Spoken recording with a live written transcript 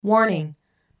Warning: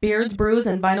 Beards, Brews,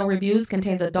 and Vinyl Reviews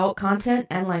contains adult content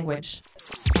and language.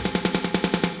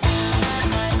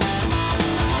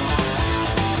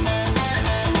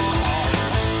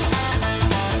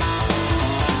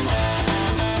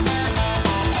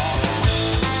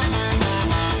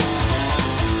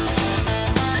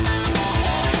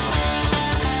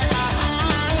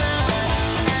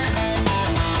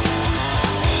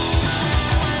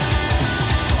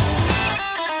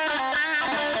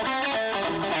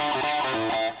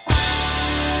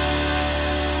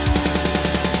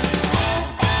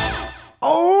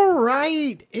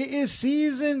 It is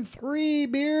season 3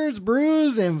 Beards,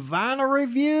 Brews, and Vinyl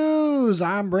Reviews.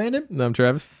 I'm Brandon. And I'm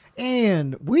Travis.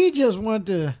 And we just want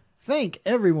to thank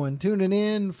everyone tuning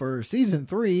in for season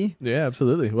 3. Yeah,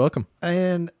 absolutely. Welcome.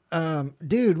 And,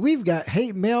 dude, we've got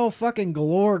hate mail fucking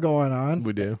galore going on.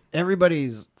 We do.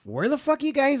 Everybody's, where the fuck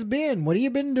you guys been? What have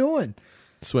you been doing?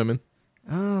 Swimming.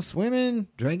 Swimming,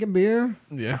 drinking beer.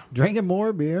 Yeah. Drinking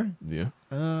more beer. Yeah.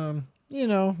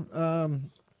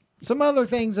 Some other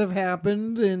things have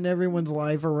happened in everyone's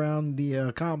life around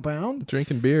the compound.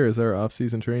 Drinking beer is our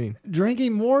off-season training.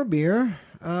 Drinking more beer.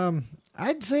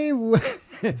 I'd say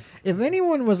if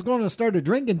anyone was going to start a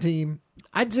drinking team,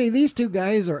 I'd say these two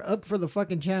guys are up for the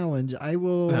fucking challenge. I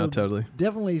will totally.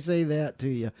 Definitely say that to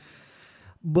you.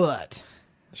 But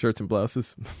shirts and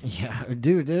blouses. Yeah,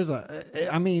 dude,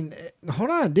 hold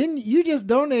on. Didn't you just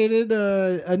donated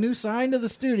a new sign to the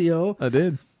studio? I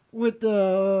did. With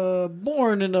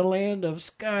born in the land of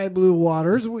sky blue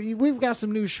waters, we've got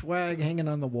some new swag hanging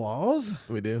on the walls.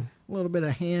 We do. A little bit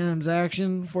of hams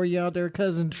action for you out there,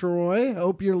 Cousin Troy.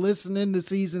 Hope you're listening to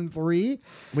season 3.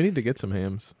 We need to get some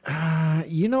hams.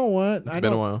 You know what? It's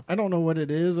been a while. I don't know what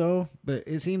it is, though, but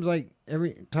it seems like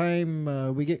every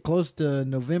time we get close to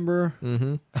November,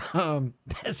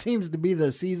 that seems to be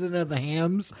the season of the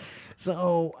hams.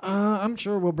 So I'm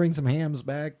sure we'll bring some hams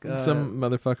back. Some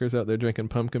motherfuckers out there drinking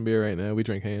pumpkin beer right now. We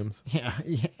drink hams. Yeah.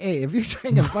 Hey, if you're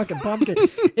drinking fucking pumpkin,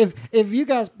 if you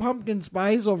got pumpkin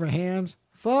spice over hams,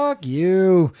 fuck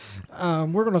you.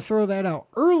 We're gonna throw that out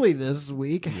early this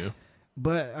week. Yeah.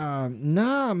 But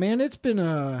nah, man, it's been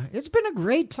a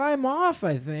great time off,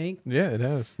 I think. Yeah, it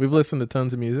has. We've listened to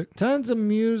tons of music. Tons of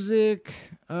music.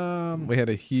 We had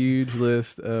a huge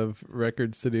list of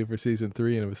records to do for season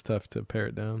 3, and it was tough to pare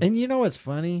it down. And you know what's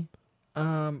funny?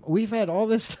 We've had all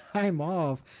this time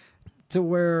off to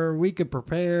where we could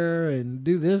prepare and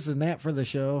do this and that for the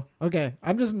show. Okay,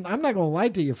 I'm not gonna lie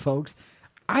to you folks.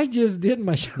 I just did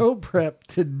my show prep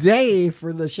today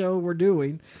for the show we're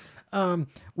doing.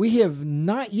 We have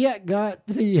not yet got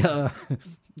the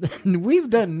we've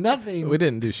done nothing. We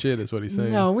didn't do shit is what he's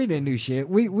saying. No, we didn't do shit.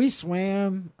 We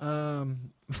swam,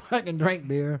 fucking drank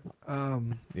beer.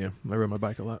 Yeah, I rode my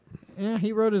bike a lot. Yeah,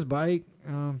 he rode his bike.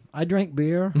 I drank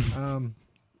beer.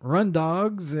 Run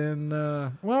dogs, and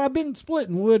I've been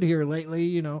splitting wood here lately,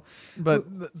 you know.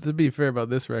 But to be fair about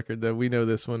this record, though, we know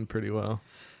this one pretty well.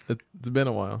 It's been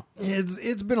a while.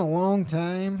 It's been a long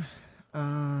time.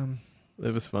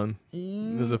 It was fun.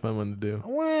 It was a fun one to do.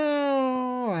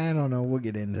 Well, I don't know. We'll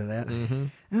get into that.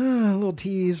 Mm-hmm. A little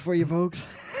tease for you folks.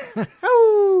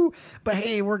 Oh, but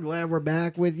hey, we're glad we're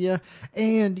back with you.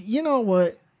 And you know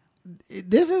what?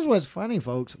 This is what's funny,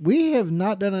 folks. We have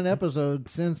not done an episode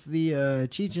since the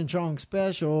Cheech and Chong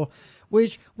special,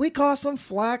 which we caught some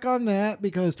flack on that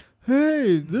because,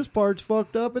 hey, this part's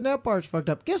fucked up and that part's fucked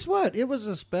up. Guess what? It was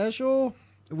a special.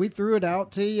 We threw it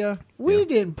out to you. We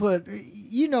didn't put,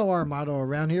 you know, our motto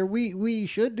around here. We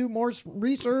should do more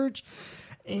research.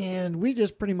 And we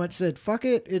just pretty much said, fuck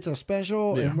it. It's a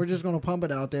special and we're just going to pump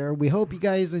it out there. We hope you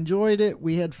guys enjoyed it.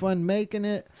 We had fun making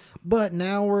it. But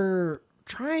now we're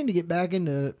trying to get back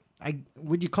into,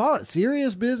 would you call it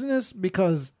serious business?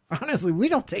 Because honestly, we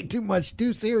don't take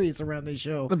too serious around this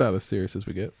show. About as serious as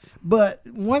we get. But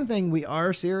one thing we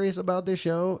are serious about this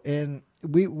show, and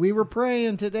we were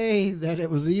praying today that it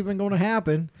was even going to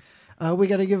happen. We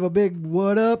got to give a big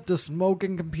what up to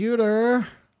Smoking Computer.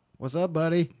 What's up,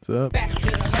 buddy? What's up?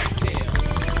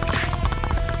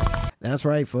 That's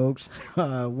right, folks.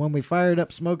 When we fired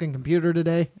up Smoking Computer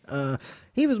today,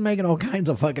 he was making all kinds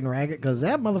of fucking racket because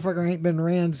that motherfucker ain't been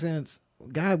ran since.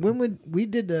 God, when we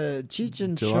did the Cheech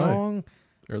and Chong?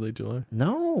 Early July.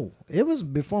 No, it was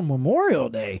before Memorial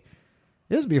Day.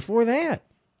 It was before that.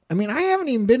 I mean, I haven't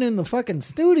even been in the fucking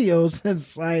studio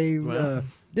since I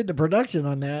did the production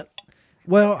on that.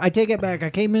 Well, I take it back. I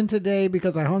came in today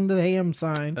because I hung the ham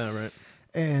sign. Oh, right.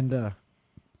 And,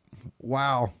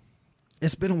 wow.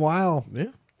 It's been a while. Yeah,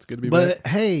 it's good to be back. But,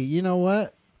 hey, you know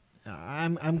what?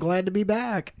 I'm glad to be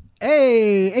back.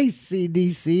 Hey,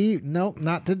 AC/DC. Nope,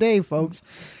 not today, folks.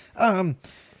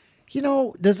 You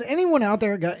know, does anyone out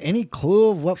there got any clue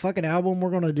of what fucking album we're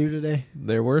going to do today?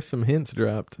 There were some hints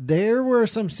dropped. There were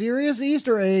some serious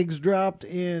Easter eggs dropped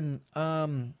in,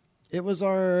 it was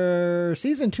our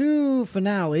season 2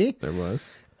 finale. There was.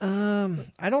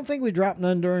 I don't think we dropped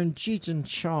none during Cheech and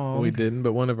Chong. We didn't,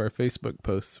 but one of our Facebook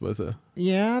posts was a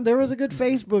Yeah, there was a good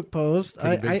Facebook post.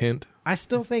 pretty big hint. I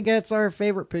still think that's our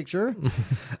favorite picture.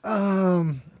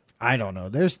 I don't know.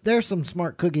 There's some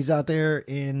smart cookies out there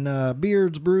in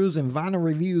Beards, Brews, and Vinyl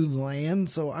Reviews land,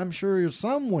 so I'm sure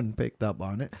someone picked up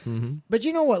on it. Mm-hmm. But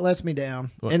you know what lets me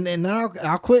down? What? And then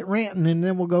I'll quit ranting, and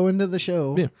then we'll go into the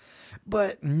show. Yeah.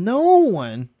 But no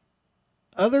one,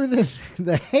 other than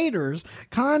the haters,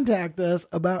 contact us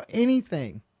about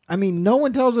anything. I mean, no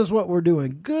one tells us what we're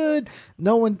doing good.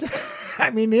 No one...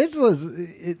 I mean,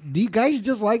 do you guys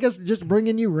just like us just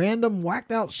bringing you random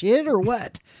whacked out shit or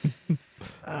what?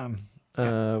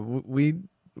 We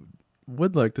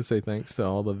would like to say thanks to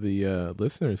all of the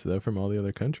listeners, though, from all the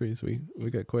other countries. We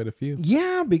got quite a few.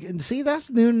 Yeah, see,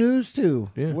 that's new news too.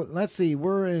 Yeah. Let's see,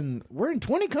 we're in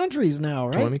 20 countries now,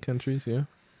 right? 20 countries, yeah.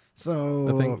 So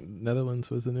I think Netherlands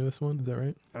was the newest one. Is that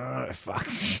right? fuck,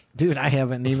 dude, I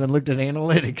haven't even looked at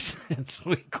analytics since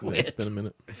we Yeah, quit. it's been a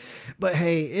minute. But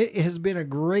hey, it has been a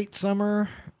great summer.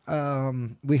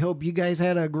 We hope you guys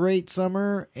had a great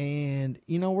summer, and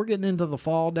you know, we're getting into the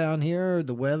fall down here.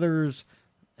 The weather's,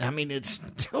 I mean, it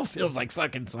still feels like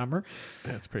fucking summer,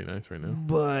 Yeah, it's pretty nice right now.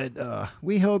 but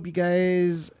we hope you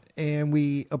guys, and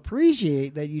we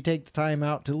appreciate that you take the time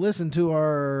out to listen to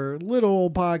our little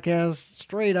old podcast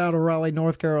straight out of Raleigh,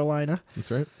 North Carolina.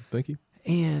 That's right. Thank you.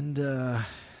 And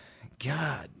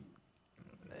God,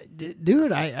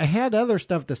 dude, I had other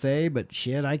stuff to say, but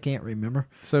shit, I can't remember.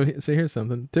 So here's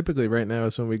something. Typically, right now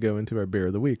is when we go into our beer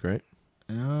of the week, right?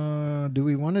 Do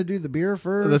we want to do the beer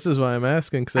first? This is why I'm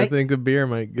asking, because I think the beer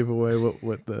might give away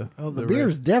what the... the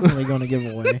beer's definitely going to give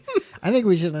away. I think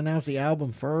we should announce the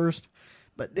album first.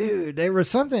 But, dude, there was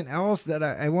something else that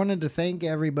I wanted to thank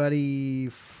everybody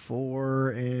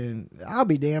for, and I'll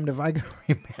be damned if I can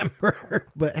remember.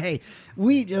 But, hey,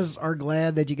 we just are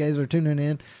glad that you guys are tuning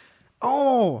in.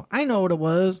 Oh, I know what it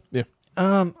was. Yeah.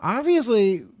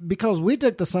 Obviously, because we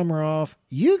took the summer off,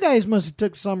 you guys must have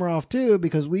took summer off too,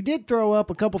 because we did throw up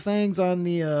a couple things on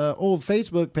the old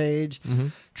Facebook page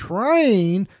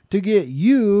trying to get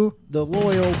you, the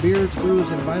loyal Beards, Brews,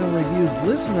 and Vinyl Reviews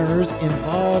listeners,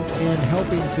 involved in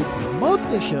helping to promote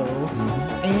the show.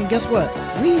 And guess what?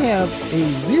 We have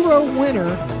a 0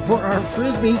 winner for our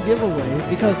Frisbee giveaway,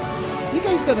 because you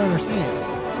guys got to understand,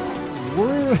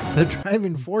 we're the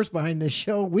driving force behind this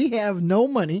show. We have no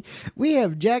money. We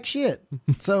have jack shit.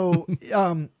 So,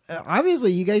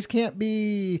 obviously, you guys can't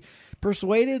be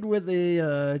persuaded with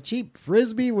a cheap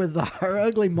Frisbee with our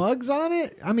ugly mugs on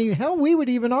it. I mean, hell, we would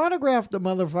even autograph the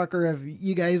motherfucker if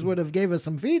you guys would have gave us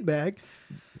some feedback.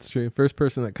 It's true. First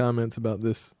person that comments about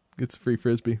this gets a free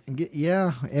Frisbee.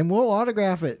 Yeah, and we'll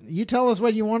autograph it. You tell us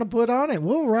what you want to put on it.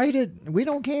 We'll write it. We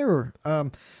don't care.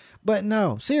 But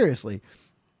no, seriously.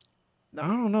 I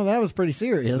don't know. That was pretty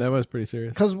serious. That was pretty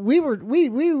serious. Because we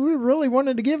really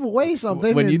wanted to give away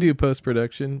something. When you do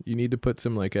post-production, you need to put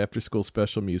some like after-school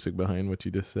special music behind what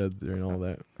you just said during all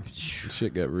that.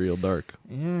 Shit got real dark.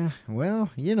 Yeah, well,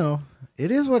 you know,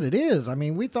 it is what it is. I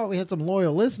mean, we thought we had some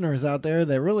loyal listeners out there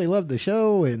that really loved the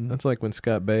show. And That's like when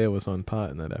Scott Baio was on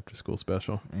pot in that after-school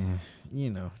special. you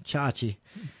know, Chachi.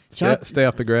 Stay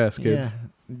off the grass, kids.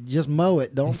 Yeah, just mow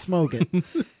it. Don't smoke it.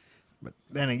 But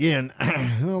then again,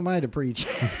 who am I to preach?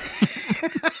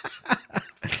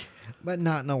 But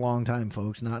not in a long time,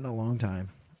 folks. Not in a long time.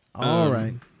 All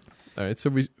right. All right. So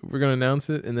we're going to announce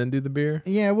it and then do the beer?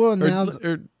 Yeah, we'll announce.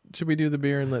 Or should we do the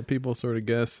beer and let people sort of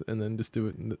guess and then just do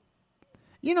it?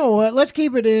 You know what? Let's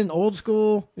keep it in old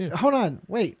school. Yeah. Hold on.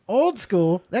 Wait. Old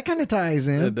school. That kind of ties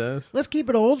in. It does. Let's keep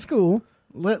it old school.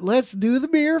 Let's do the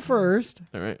beer first.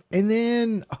 All right. And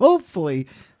then hopefully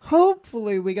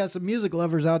we got some music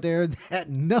lovers out there that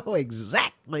know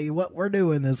exactly what we're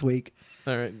doing this week.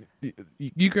 All right.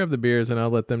 You grab the beers and I'll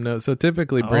let them know. So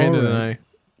typically Brandon and I,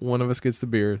 one of us gets the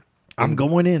beer. I'm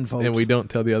going in, folks. And we don't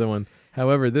tell the other one.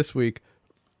 However, this week,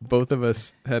 both of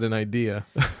us had an idea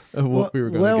of what we were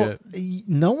going to get.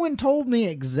 No one told me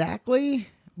exactly,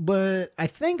 but I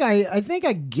think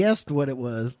I guessed what it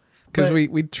was. Because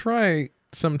we try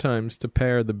sometimes to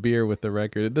pair the beer with the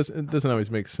record. It doesn't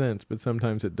always make sense, but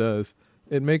sometimes it does.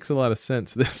 It makes a lot of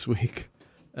sense this week.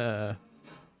 But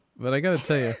I got to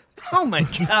tell you. Oh my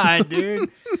God, dude.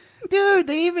 Dude,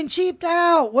 they even cheaped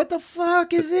out. What the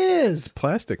fuck is this? It's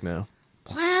plastic now.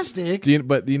 Plastic?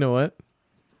 But you know what?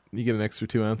 You get an extra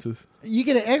 2 ounces. You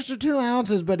get an extra 2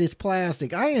 ounces, but it's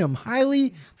plastic. I am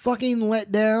highly fucking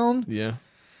let down. Yeah.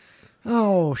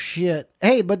 Oh, shit.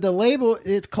 Hey, but the label,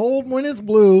 it's cold when it's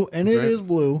blue, and That's it right. is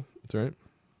blue. That's right.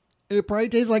 It probably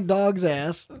tastes like dog's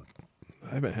ass.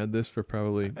 I haven't had this for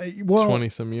probably Well, 20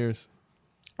 some years.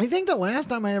 I think the last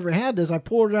time I ever had this, I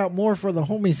poured it out more for the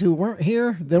homies who weren't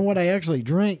here than what I actually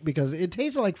drank because it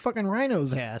tasted like fucking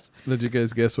rhino's ass. Did you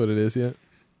guys guess what it is yet?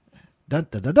 Dun,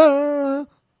 dun, dun, dun.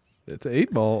 It's an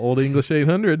 8-ball, Old English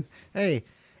 800. Hey,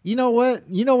 you know what?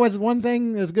 You know what's one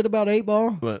thing that's good about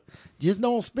 8-ball? But Just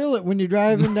don't spill it when you're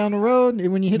driving down the road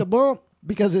and when you hit a bump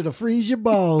because it'll freeze your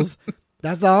balls.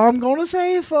 That's all I'm going to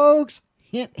say, folks.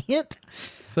 Hint, hint.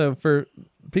 so for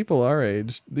people our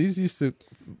age, these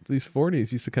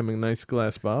 40s used to come in nice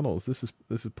glass bottles. This is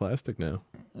plastic now.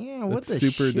 Yeah, what That's the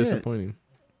super shit? disappointing.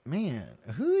 Man,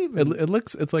 who even...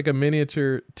 It's like a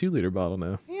miniature 2-liter bottle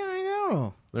now. Yeah, I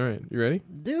know. All right, you ready?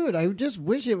 Dude, I just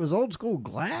wish it was old school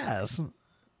glass. All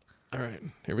right,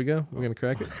 here we go. We're gonna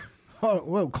crack it. Oh,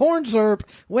 well, corn syrup.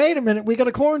 Wait a minute. We got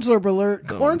a corn syrup alert.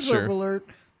 Oh, Corn I'm syrup sure. alert.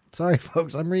 Sorry,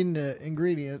 folks. I'm reading the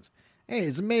ingredients. Hey,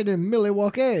 it's made in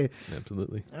Milwaukee.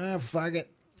 Absolutely. Ah, fuck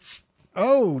it.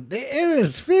 Oh, it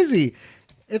is fizzy.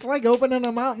 It's like opening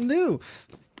a Mountain Dew.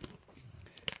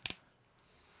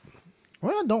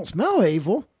 Well, it don't smell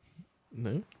evil.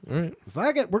 No. All right.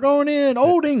 Fuck it. We're going in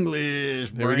Old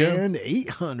English There we go. brand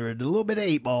 800. A little bit of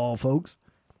 8-ball, folks.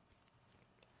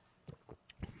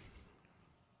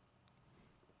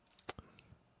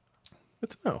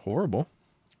 It's not horrible.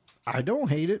 I don't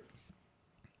hate it.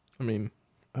 I mean,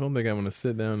 I don't think I want to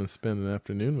sit down and spend an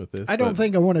afternoon with this. I don't but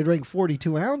think I want to drink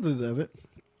 42 ounces of it.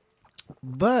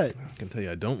 But, I can tell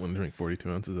you I don't want to drink 42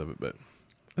 ounces of it, but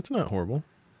it's not horrible.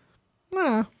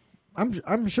 nah.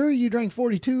 I'm sure you drank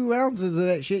 42 ounces of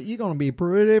that shit. You're going to be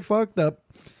pretty fucked up.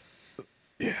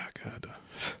 Yeah, God.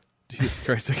 Jesus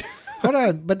Christ. Hold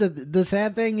on. But the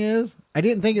sad thing is, I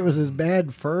didn't think it was as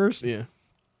bad first. Yeah.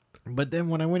 But then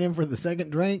when I went in for the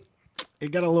second drink,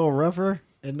 it got a little rougher.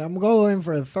 And I'm going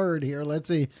for a third here. Let's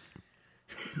see.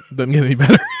 Doesn't get any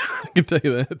better. I can tell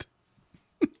you that.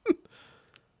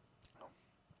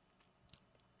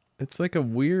 It's like a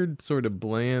weird sort of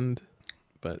bland,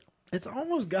 but It's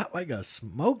almost got like a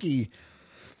smoky.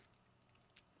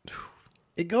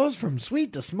 It goes from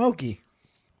sweet to smoky.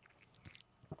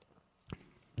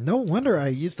 No wonder I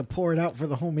used to pour it out for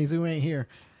the homies who ain't here.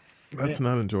 that's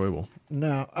not enjoyable.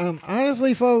 No,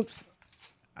 honestly, folks,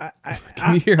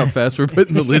 Can you hear how fast we're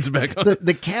putting the lids back on?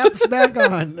 the cap's back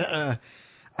on.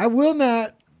 I will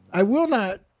not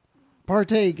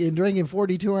partake in drinking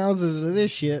 42 ounces of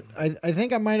this shit. I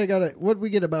think I might have got what we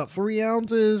get about 3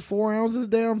 ounces, 4 ounces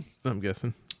down. I'm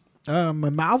guessing. My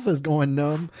mouth is going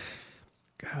numb.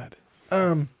 God.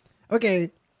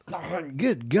 Okay. Oh,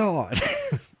 good God.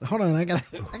 Hold on, I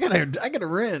gotta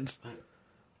rinse.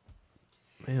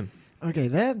 Man.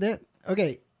 Okay,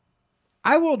 okay.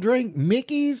 I will drink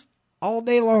Mickey's all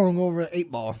day long over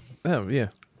 8-ball. Oh, yeah.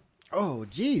 Oh,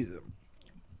 jeez.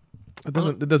 It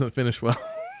doesn't finish well.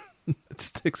 It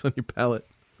sticks on your palate.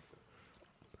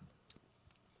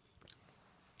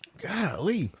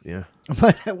 Golly. Yeah.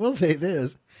 But I will say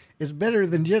this. It's better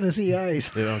than Genesee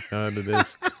Ice. Oh, God, it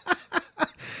is.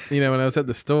 You know, when I was at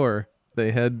the store,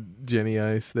 they had Jenny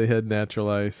Ice, they had Natural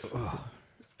Ice,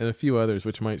 and a few others,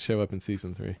 which might show up in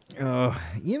season 3.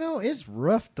 It's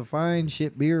rough to find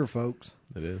shit beer, folks.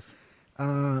 It is.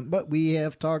 But we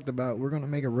have talked about we're going to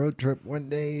make a road trip one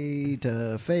day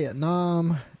to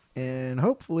Vietnam, and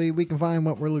hopefully we can find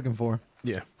what we're looking for.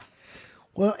 Yeah.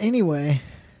 Well, anyway,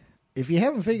 if you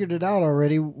haven't figured it out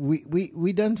already,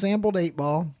 we done sampled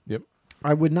 8-ball. Yep.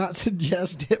 I would not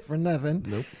suggest it for nothing.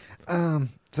 Nope.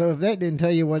 So if that didn't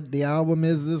tell you what the album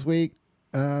is this week,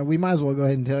 we might as well go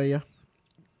ahead and tell you.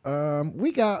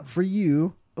 We got for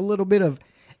you a little bit of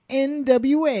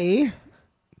NWA.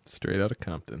 Straight out of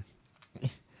Compton.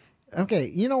 Okay,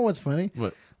 you know what's funny?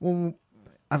 What? Well,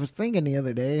 I was thinking the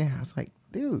other day, I was like,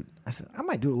 dude, I said, I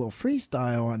might do a little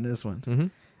freestyle on this one. Mm-hmm.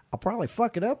 I'll probably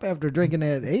fuck it up after drinking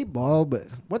that 8-ball, but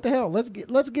what the hell? Let's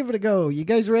give it a go. You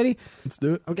guys ready? Let's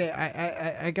do it. Okay,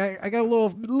 I got a little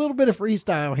bit of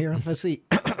freestyle here. Let's see.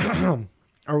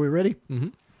 Are we ready? Mm-hmm.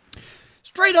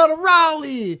 Straight out of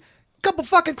Raleigh. Couple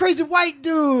fucking crazy white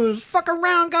dudes. Fuck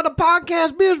around, got a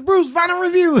podcast, Beers, Brews, Vinyl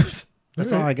Reviews.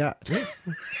 That's all I got.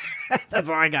 That's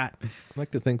all I got. I'd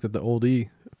like to think that the old E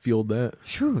fueled that.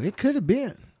 True, it could have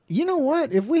been. You know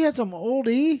what? If we had some old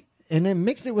E and then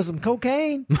mixed it with some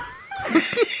cocaine,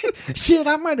 shit,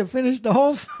 I might have finished the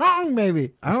whole song,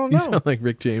 maybe. I don't You know. sound like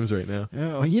Rick James right now.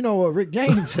 Oh, you know what Rick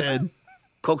James said.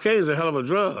 Cocaine's a hell of a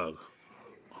drug.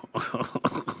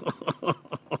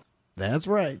 That's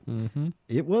right. Mm-hmm.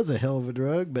 It was a hell of a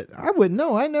drug, but I wouldn't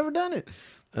know. I never done it.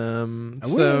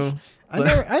 So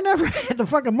I never had the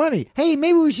fucking money. Hey,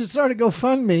 maybe we should start a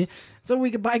GoFundMe so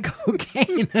we could buy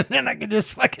cocaine and then I could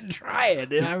just fucking try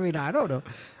it. I mean, I don't know.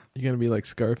 you're gonna be like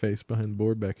Scarface behind the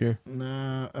board back here.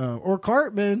 Nah, or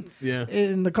Cartman. Yeah.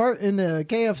 In the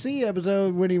KFC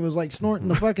episode when he was like snorting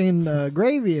the fucking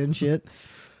gravy and shit.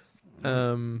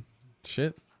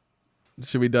 Shit.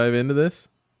 Should we dive into this?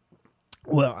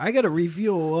 Well, I got to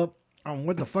refuel up on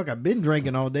what the fuck I've been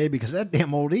drinking all day because that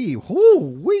damn old E.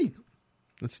 Whoo-wee.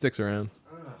 It sticks around.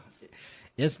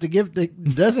 It's the gift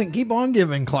that doesn't keep on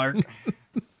giving, Clark.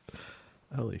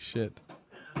 Holy shit.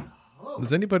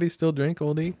 Does anybody still drink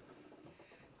Old E?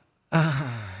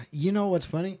 You know what's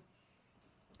funny?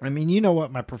 I mean, you know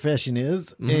what my profession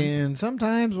is. And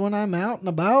sometimes when I'm out and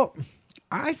about,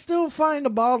 I still find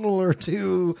a bottle or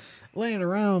two laying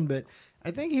around. But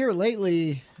I think here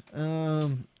lately,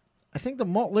 I think the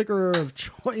malt liquor of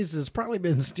choice has probably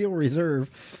been Steel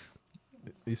Reserve.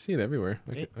 You see it everywhere.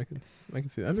 I can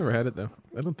see it. I've never had it, though.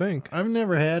 I don't think. I've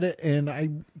never had it, and I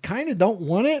kind of don't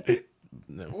want it.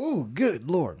 No. Oh, good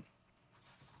Lord.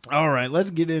 All right,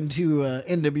 let's get into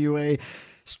NWA.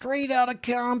 Straight Outta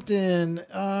Compton.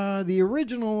 The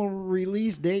original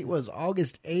release date was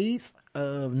August 8th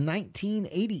of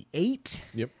 1988.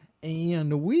 Yep.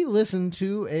 And we listened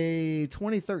to a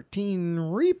 2013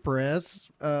 repress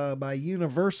by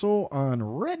Universal on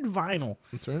red vinyl.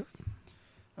 That's right.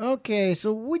 Okay,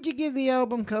 so would you give the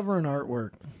album cover and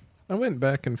artwork? I went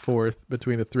back and forth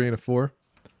between a 3 and a 4.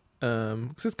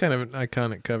 'Cause it's kind of an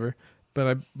iconic cover. But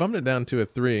I bumped it down to a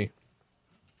 3.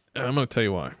 And I'm going to tell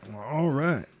you why. All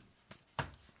right.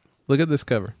 Look at this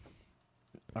cover.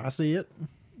 I see it.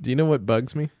 Do you know what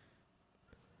bugs me?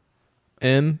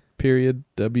 N.W.A.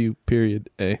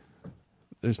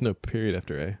 There's no period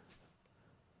after A.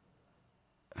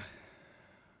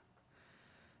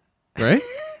 Right?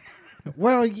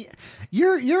 Well,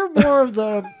 you're more of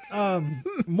the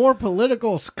more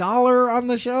political scholar on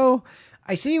the show.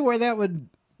 I see where that would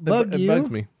bug you. It bugs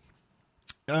me.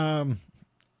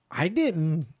 I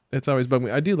didn't. It's always bugged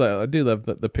me. I do love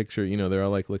the picture. You know, they're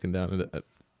all like looking down at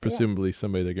presumably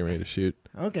somebody they're getting ready to shoot.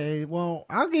 Okay, well,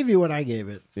 I'll give you what I gave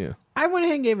it. Yeah. I went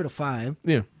ahead and gave it a 5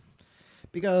 Yeah.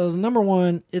 because number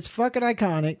one, it's fucking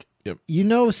iconic. Yep. You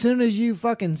know, as soon as you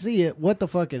fucking see it, what the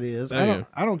fuck it is. Oh,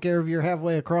 I don't care if you're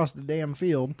halfway across the damn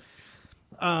field.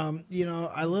 You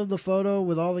know, I love the photo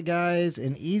with all the guys,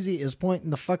 and Easy is pointing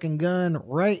the fucking gun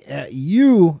right at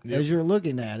you as you're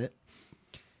looking at it.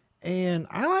 And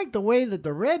I like the way that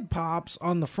the red pops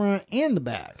on the front and the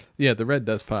back. Yeah, the red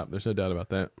does pop. There's no doubt about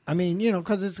that. I mean, you know,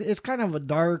 because it's kind of a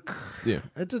dark. Yeah.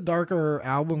 It's a darker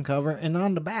album cover, and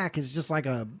on the back it's just like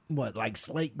like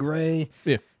slate gray.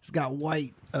 Yeah. It's got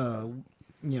white. Song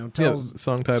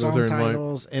titles are in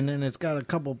white. And then it's got a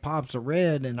couple pops of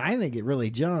red, and I think it really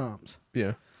jumps.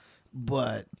 Yeah.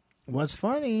 But what's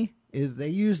funny is they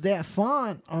used that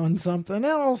font on something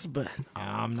else, but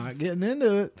I'm not getting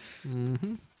into it.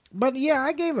 Mm-hmm. But yeah,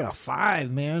 I gave it a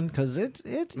 5, man, because it's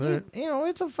Right.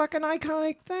 it's a fucking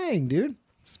iconic thing, dude.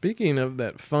 Speaking of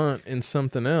that font and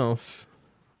something else,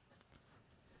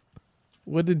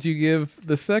 what did you give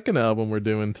the second album we're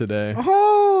doing today?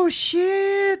 Oh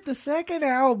shit, the second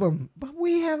album. But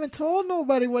we haven't told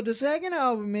nobody what the second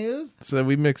album is. So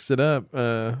we mixed it up.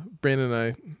 Brandon and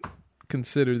I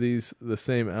consider these the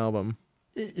same album.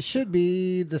 It should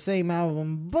be the same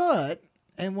album, but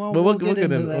we'll get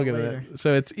into that later.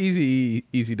 So it's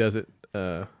Easy does it.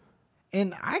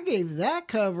 And I gave that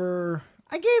cover,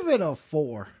 I gave it a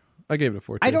 4. I gave it a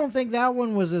 4 too. I don't think that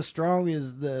one was as strong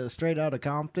as the Straight Outta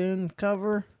Compton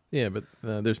cover. Yeah, but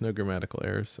there's no grammatical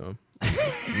errors, so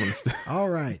All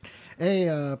right.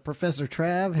 Hey, Professor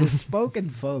Trav has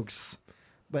spoken, folks.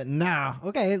 But nah.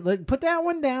 Okay, put that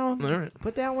one down. All right.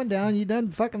 Put that one down. You done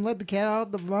fucking let the cat out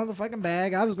of the motherfucking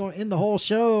bag. I was going to end the whole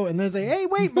show and then say, hey,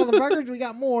 wait, motherfuckers, we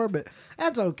got more, but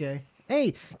that's okay.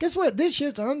 Hey, guess what? This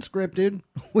shit's unscripted.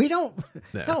 We don't.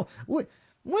 No.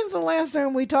 When's the last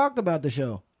time we talked about the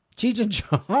show? Cheech and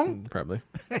Chong? Probably.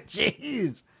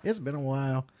 Jeez. It's been a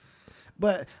while.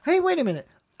 But, hey, wait a minute.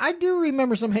 I do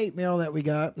remember some hate mail that we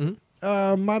got.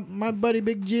 Mm-hmm. My buddy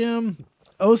Big Jim,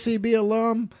 OCB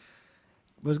alum,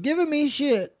 was giving me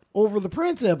shit over the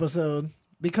Prince episode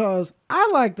because I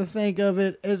like to think of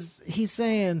it as he's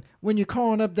saying when you're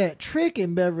calling up that trick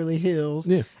in Beverly Hills.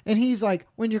 Yeah. And he's like,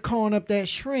 when you're calling up that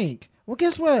shrink. Well,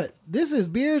 guess what? This is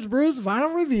Beards, Brews,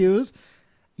 Vinyl Reviews.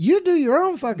 You do your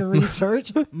own fucking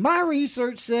research. My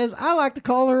research says I like to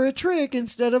call her a trick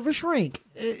instead of a shrink.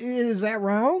 Is that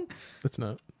wrong? It's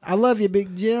not. I love you,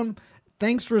 Big Jim.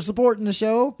 Thanks for supporting the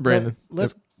show. Brandon,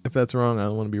 Let's. if that's wrong, I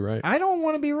don't want to be right. I don't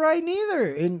want to be right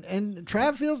neither. And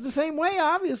Trav feels the same way,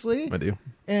 obviously. I do.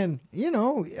 And hey,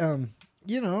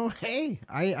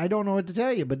 I don't know what to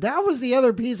tell you, but that was the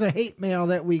other piece of hate mail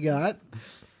that we got.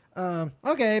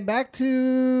 Okay, back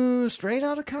to Straight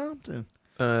Outta Compton.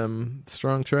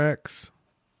 Strong Tracks.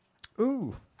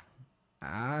 Ooh,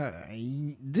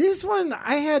 this one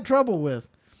I had trouble with.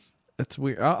 That's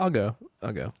weird. I'll go.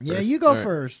 Yeah, first. you go All right.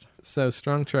 first. So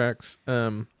Strong Tracks.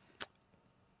 I'll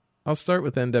start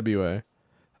with NWA.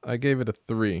 I gave it a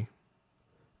 3.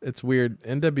 It's weird.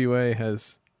 NWA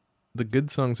has the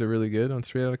good songs are really good on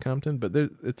Straight Outta Compton, but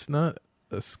it's not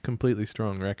a completely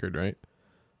strong record, right?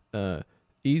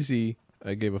 Easy,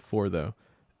 I gave a 4 though,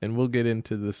 and we'll get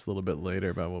into this a little bit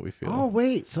later about what we feel. Oh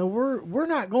wait, so we're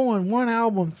not going one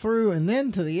album through and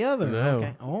then to the other. No,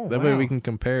 Okay. Oh, that way we can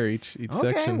compare each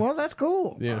Okay, section. well that's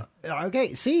cool. Yeah.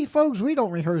 Okay, see, folks, we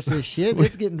don't rehearse this shit.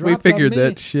 It's getting We dropped. figured on me.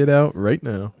 that shit out right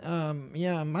now.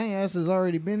 Yeah, my ass has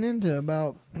already been into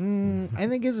about. I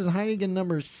think this is Heineken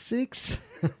number 6.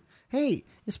 Hey,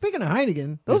 speaking of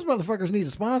Heineken, those motherfuckers need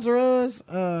to sponsor us.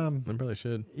 I probably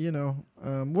should.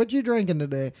 What you drinking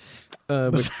today?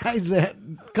 With Besides that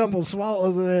couple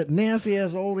swallows of that nasty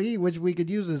ass Old E, which we could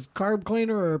use as carb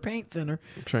cleaner or paint thinner.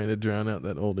 trying to drown out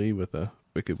that old E with a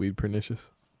Wicked Weed Pernicious.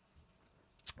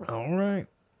 All right.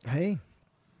 Hey,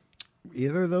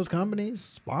 either of those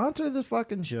companies sponsor this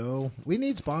fucking show. We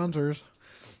need sponsors.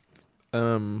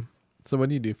 So what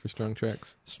do you do for Strong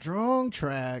Tracks? Strong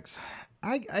Tracks.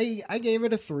 I gave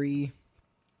it a 3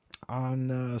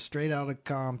 on Straight Outta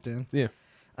Compton. Yeah.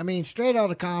 I mean, Straight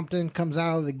Outta Compton comes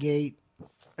out of the gate.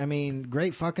 I mean,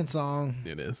 great fucking song.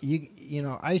 It is. You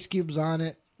know, Ice Cube's on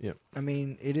it. Yep. I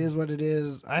mean, it is what it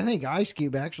is. I think Ice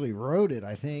Cube actually wrote it,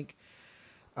 I think.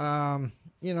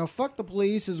 Fuck the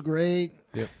Police is great.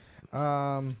 Yep.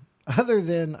 Other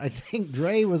than I think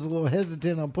Dre was a little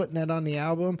hesitant on putting that on the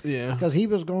album. Yeah. Because he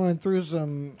was going through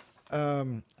some,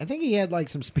 I think he had like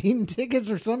some speeding tickets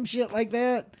or some shit like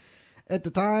that at the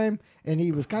time. And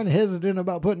he was kind of hesitant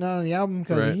about putting it on the album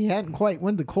because Right. he hadn't quite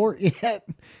went to court yet.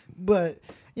 But,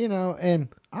 and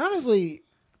honestly,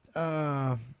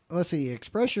 let's see,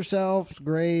 Express Yourself's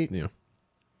great. Yeah.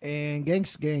 And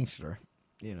Gangster,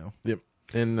 Yep.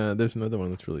 And there's another one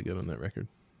that's really good on that record.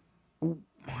 Well,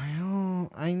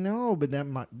 I know, but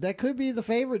that could be the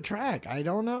favorite track. I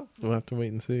don't know. We'll have to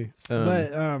wait and see.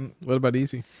 But what about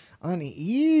Easy? on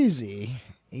Easy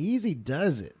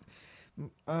does it.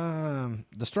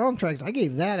 The Strong Tracks, I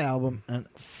gave that album a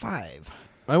 5.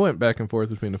 I went back and forth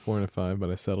between a 4 and a 5, but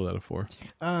I settled at a 4.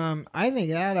 I think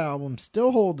that album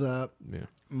still holds up. Yeah.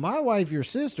 My wife, your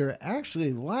sister,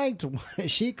 actually liked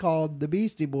what she called the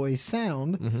Beastie Boys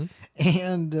sound. Mm-hmm.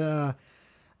 And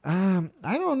I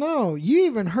don't know. You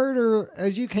even heard her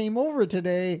as you came over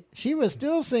today. She was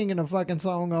still singing a fucking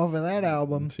song off of that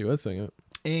album. She was singing it.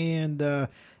 And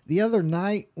the other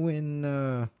night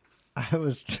when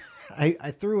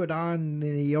I threw it on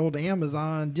the old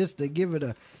Amazon just to give it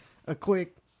a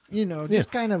quick,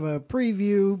 just kind of a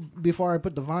preview before I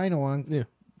put the vinyl on. Yeah.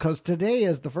 Because today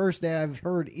is the first day I've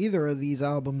heard either of these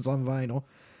albums on vinyl.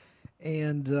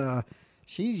 And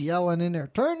she's yelling in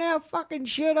there, turn that fucking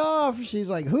shit off. She's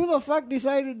like, who the fuck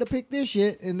decided to pick this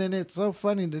shit? And then it's so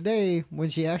funny today when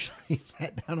she actually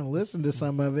sat down and listened to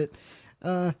some of it.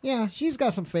 Yeah, she's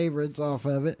got some favorites off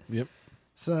of it. Yep.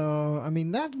 So, I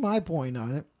mean, that's my point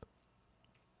on it.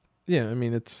 Yeah, I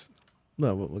mean,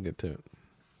 we'll get to it.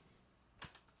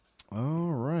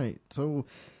 All right. So,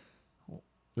 What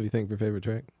do you think for favorite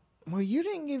track? well, you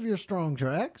didn't give your Strong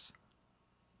Tracks.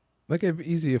 I gave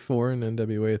Easy a 4 and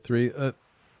NWA a 3.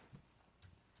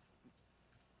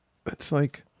 It's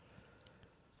like,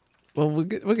 well, we'll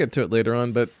get to it later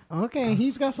on, but Okay,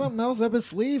 he's got something else up his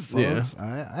sleeve, Yeah. folks.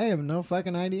 I have no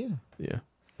fucking idea. yeah.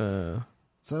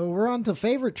 So we're on to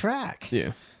favorite track.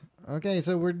 Yeah. Okay,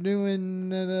 so we're doing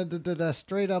the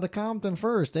Straight Outta Compton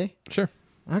first, eh? Sure.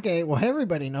 Okay, well,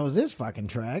 everybody knows this fucking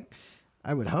track.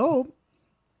 I would hope.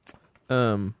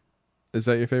 Is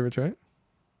that your favorite track?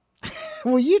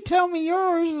 Well, you tell me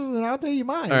yours, and I'll tell you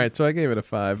mine. All right, so I gave it a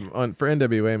 5. For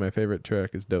NWA, my favorite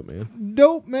track is Dope Man.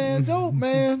 Dope man, dope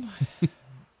man.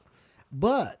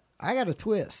 But I got a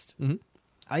twist. Mhm.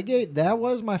 That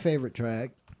was my favorite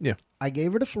track. Yeah. I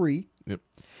gave it a 3. Yep.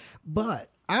 But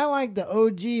I like the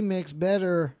OG mix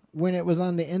better when it was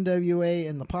on the NWA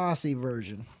and the Posse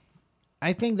version.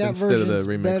 I think that Instead of the version's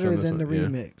remix better on this than the one, yeah.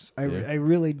 remix. Yeah. I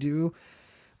really do.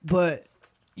 But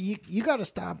you got to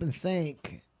stop and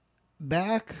think.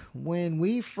 Back when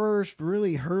we first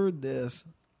really heard this,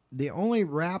 the only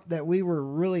rap that we were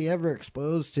really ever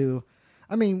exposed to,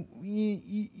 I mean,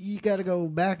 you got to go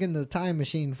back in the time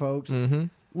machine, folks. Mm-hmm.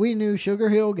 We knew Sugar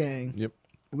Hill Gang. Yep.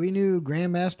 We knew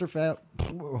Grandmaster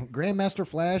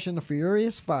Flash and the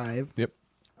Furious 5. Yep.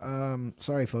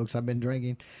 Sorry, folks, I've been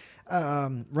drinking.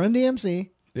 Run DMC.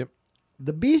 Yep.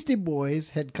 The Beastie Boys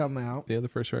had come out. Yeah, the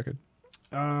first record.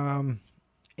 And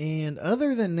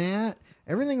other than that,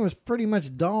 everything was pretty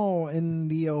much dull in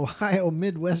the Ohio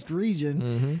Midwest region.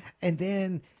 Mm-hmm. And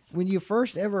then when you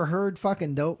first ever heard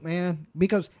fucking Dope Man,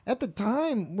 because at the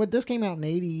time, this came out in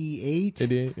 88.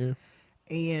 88, yeah.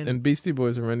 And Beastie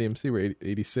Boys and Run DMC were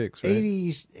 86, right?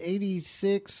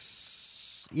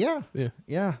 86. Yeah. Yeah.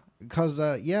 Yeah. Because,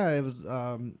 it was,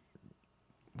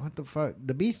 what the fuck?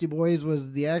 The Beastie Boys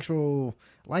was the actual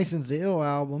License to Ill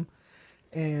album.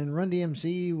 And Run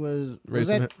DMC was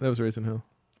that was Raising Hell.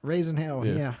 Raising Hell,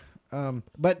 yeah.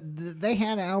 But they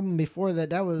had an album before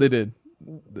that. That was They did.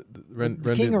 Run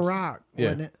King of Rock,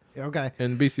 wasn't it? Okay.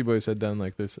 And Beastie Boys had done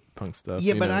like this punk stuff.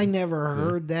 Yeah, but I never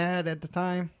heard that at the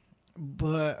time.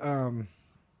 But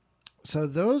so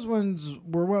those ones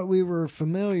were what we were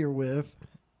familiar with.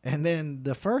 And then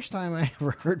the first time I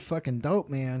ever heard fucking Dope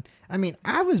Man, I mean,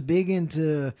 I was big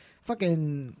into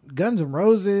fucking Guns N'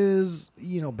 Roses,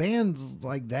 bands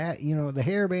like that, the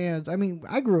hair bands. I mean,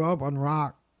 I grew up on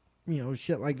rock,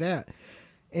 shit like that.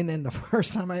 And then the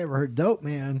first time I ever heard Dope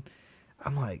Man,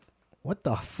 I'm like, what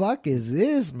the fuck is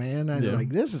this, man? I was like,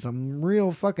 this is some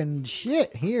real fucking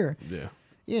shit here. Yeah.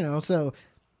 So,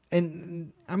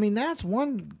 and I mean, that's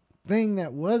one thing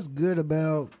that was good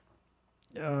about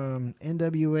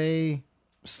NWA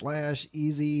 /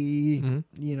 Easy.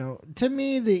 To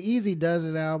me, the Easy Does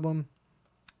It album,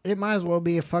 it might as well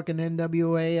be a fucking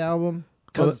NWA album.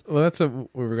 Well, that's what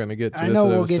we were going to get to. I know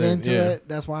we'll get into it.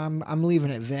 That's why I'm leaving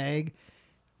it vague.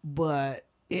 But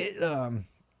it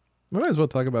we might as well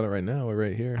talk about it right now. We're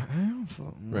right here.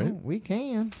 Right? We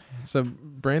can. So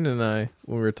Brandon and I,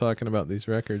 when we were talking about these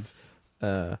records,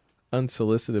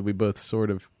 unsolicited, we both sort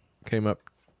of came up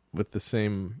with the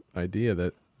same idea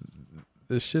that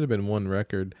this should have been one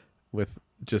record with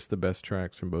just the best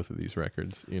tracks from both of these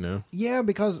records, Yeah,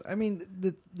 because I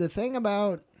mean the thing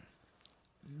about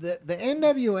the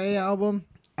NWA album,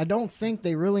 I don't think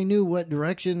they really knew what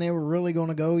direction they were really going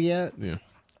to go yet. Yeah.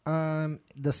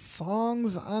 The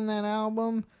songs on that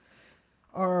album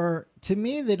are, to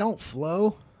me, they don't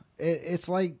flow. It's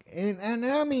like, and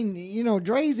I mean,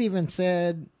 Dre's even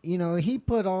said, he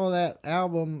put all that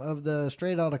album of the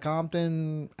Straight Outta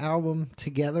Compton album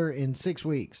together in 6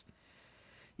 weeks.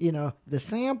 The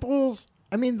samples,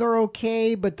 I mean, they're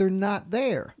okay, but they're not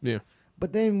there. Yeah.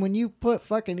 But then when you put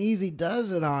fucking Easy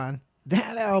Does It on,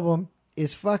 that album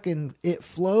is fucking, it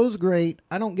flows great.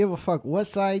 I don't give a fuck what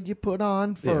side you put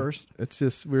on first. Yeah. It's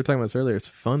just, we were talking about this earlier, it's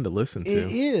fun to listen to.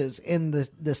 It is, and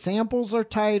the samples are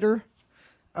tighter.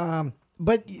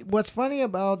 But what's funny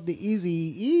about the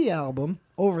Eazy-E album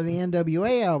over the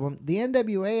NWA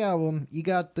album, you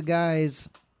got the guys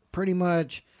pretty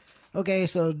much, okay,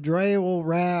 so Dre will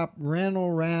rap, Ren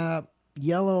will rap,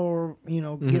 Yellow,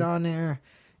 get on there,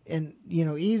 and,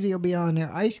 Easy will be on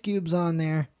there, Ice Cube's on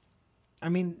there. I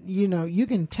mean, you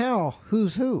can tell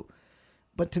who's who.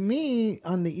 But to me,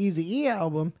 on the Eazy-E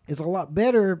album, is a lot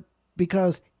better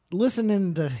because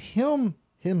listening to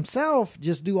himself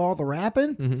just do all the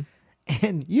rapping,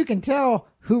 and you can tell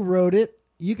who wrote it.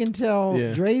 You can tell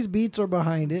Dre's beats are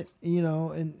behind it,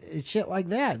 and shit like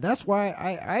that. That's why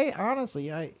I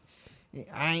honestly, I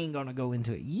ain't gonna go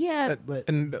into it yet, but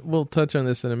and we'll touch on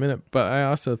this in a minute. But I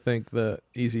also think the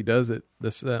Easy Does It,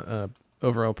 this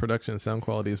overall production and sound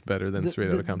quality is better than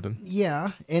Straight Outta Compton.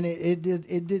 Yeah, and it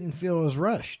didn't feel as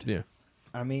rushed. Yeah.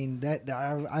 I mean that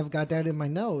I've got that in my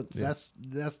notes. Yeah.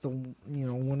 That's the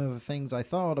one of the things I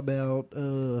thought about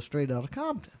Straight Outta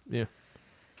Compton. Yeah.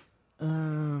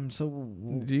 So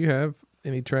do you have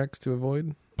any tracks to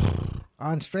avoid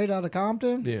on Straight Outta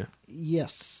Compton? Yeah.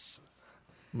 Yes.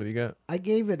 What do you got? I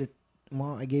gave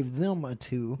them a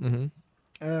 2.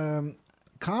 Mm-hmm.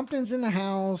 Compton's in the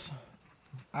House.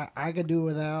 I could do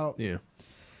without. Yeah.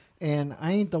 And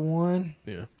I Ain't the One.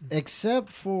 Yeah. Except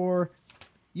for,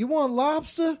 you want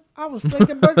lobster? I was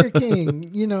thinking Burger King.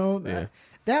 Yeah.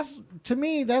 That's, to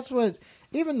me, that's what,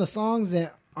 even the songs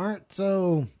that aren't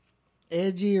so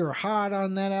edgy or hot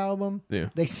on that album, yeah,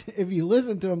 if you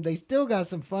listen to them, they still got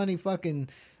some funny fucking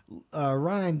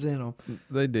rhymes in them.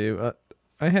 They do.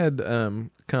 I had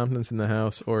Compton's in the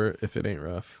House or If It Ain't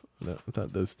Rough. I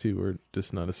thought those two were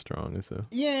just not as strong as the.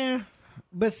 Yeah,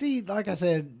 but see, like I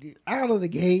said, out of the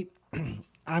gate,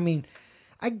 I mean,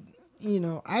 I don't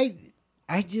know. I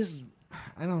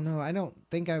don't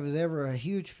think I was ever a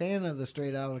huge fan of the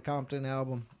Straight Outta Compton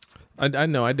album. I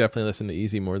know. I definitely listened to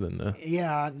Easy more than the.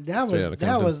 Yeah, that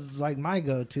was like my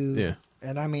go-to. Yeah.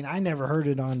 And I mean, I never heard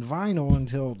it on vinyl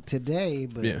until today,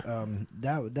 but Yeah.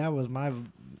 That was my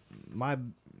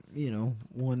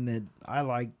one that I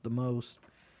liked the most.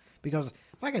 because,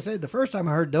 like I said, the first time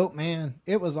I heard Dope Man,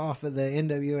 it was off of the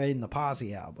NWA and the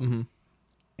Posse album.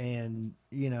 And,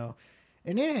 you know,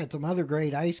 and it had some other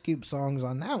great Ice Cube songs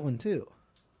on that one, too.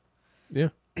 Yeah,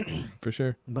 for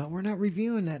sure. But we're not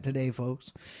reviewing that today,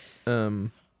 folks.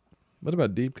 What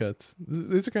about deep cuts?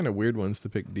 These are kind of weird ones to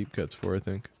pick deep cuts for, I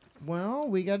think. Well,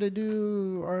 we got to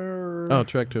do our... Oh,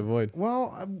 track to avoid.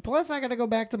 Well, plus I got to go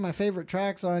back to my favorite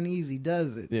tracks on Easy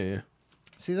Does It. Yeah.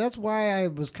 See, that's why I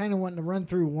was kind of wanting to run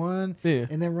through one Yeah.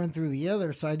 and then run through the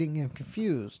other so I didn't get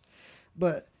confused.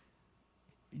 But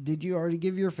did you already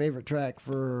give your favorite track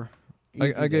for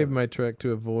Easy I gave Does It? my track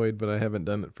to avoid, but I haven't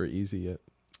done it for easy yet.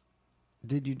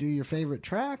 Did you do your favorite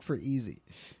track for Easy?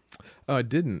 Oh, I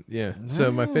didn't. Yeah.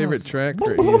 So my That favorite was- track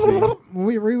for easy.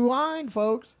 We rewind,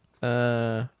 folks.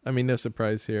 I mean, no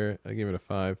surprise here. I gave it a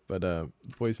 5, but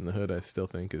Boys in the Hood, I still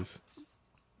think it's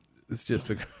just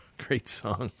a great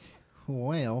song.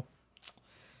 Well,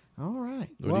 all right.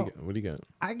 What do you got?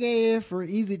 I gave for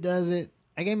Easy Does It,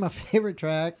 I gave my favorite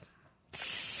track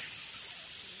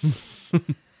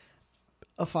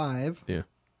a 5. Yeah.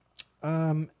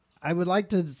 I would like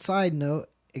to side note,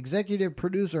 executive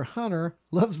producer Hunter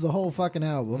loves the whole fucking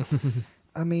album.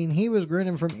 I mean, he was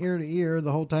grinning from ear to ear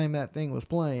the whole time that thing was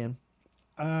playing.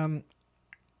 I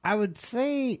would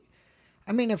say,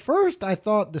 I mean, at first I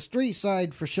thought the street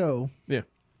side for show. Yeah.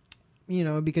 You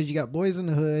know, because you got Boys in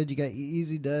the Hood, you got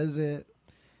Easy Does It.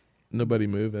 Nobody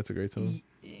Move. That's a great song.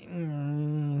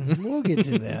 We'll get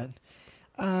to that.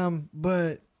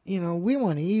 But, you know, We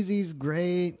Want Easy's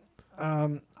great.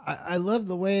 I love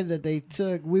the way that they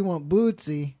took We Want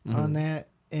Bootsy on that,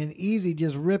 and Easy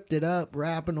just ripped it up,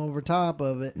 rapping over top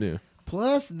of it. Yeah.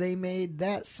 Plus, they made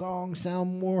that song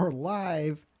sound more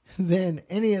live than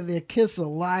any of the Kiss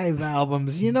Alive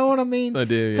albums. You know what I mean? I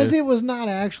do, yeah. Because it was not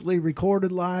actually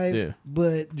recorded live, Yeah.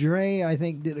 but Dre, I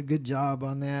think, did a good job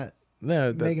on that,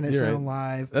 No, making it you're sound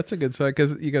right. live. That's a good song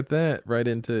because you got that right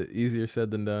into Easier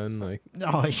Said Than Done, like,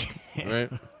 Oh, yeah.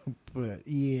 right? But,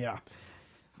 yeah.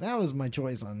 That was my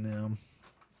choice on them.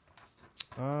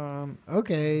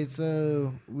 Okay,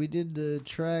 so we did the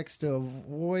tracks to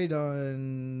avoid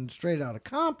on Straight Outta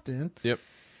Compton. Yep.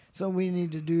 So we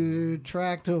need to do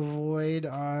track to avoid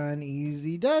on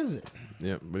Easy Does It.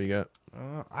 Yep. What do you got?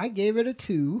 I gave it a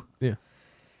 2. Yeah.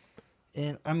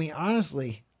 And I mean,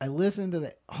 honestly, I listened to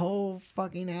the whole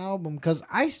fucking album because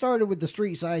I started with the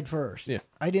street side first. Yeah.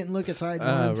 I didn't look at side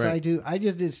one, Right. side 2. I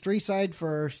just did street side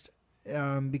first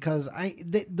because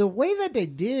the way that they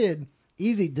did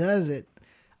Easy Does It,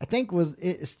 I think was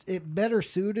it better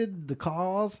suited the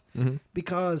cause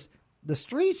because the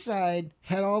street side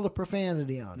had all the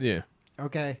profanity on it. Yeah.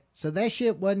 Okay, so that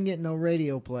shit wasn't getting no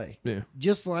radio play. Yeah.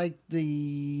 Just like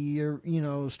the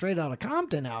Straight Outta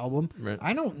Compton album. Right.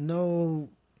 I don't know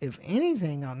if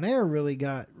anything on there really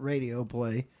got radio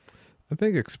play. I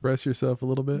think Express Yourself a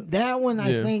little bit. That one I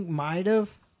Yeah. think might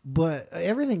have, but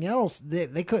everything else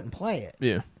they couldn't play it.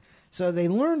 Yeah. So they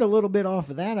learned a little bit off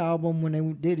of that album when they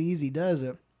did Easy Does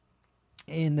It.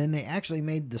 And then they actually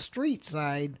made the street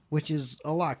side, which is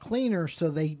a lot cleaner. So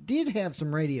they did have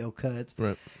some radio cuts.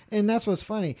 Right. And that's what's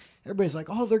funny. Everybody's like,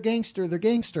 oh, they're gangster. They're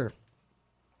gangster.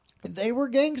 They were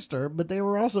gangster, but they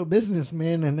were also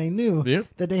businessmen. And they knew Yeah.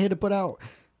 that they had to put out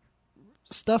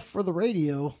stuff for the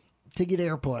radio to get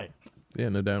airplay. Yeah,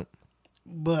 no doubt.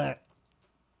 But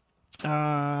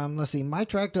let's see. My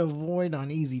track to avoid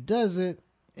on Easy Does It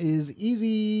is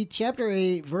Easy Chapter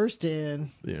 8, Verse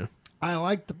 10. Yeah. I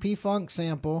like the P-Funk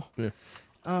sample. Yeah.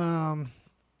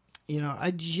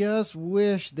 I just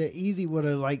wish that Easy would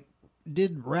have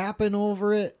did rapping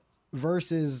over it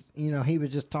versus, he was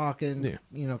just talking,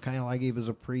 kind of like he was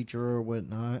a preacher or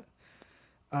whatnot.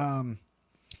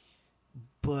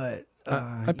 But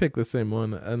I picked the same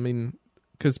one. I mean,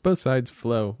 because both sides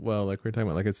flow well, like we were talking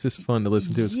about. Like, it's just fun to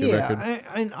listen to. It's a good record.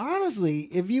 And honestly,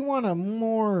 if you want a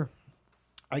more,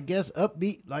 I guess,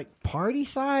 upbeat, party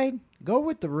side, go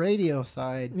with the radio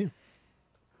side.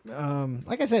 Yeah.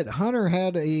 Like I said, Hunter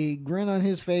had a grin on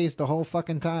his face the whole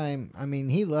fucking time. I mean,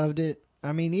 he loved it.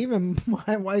 I mean, even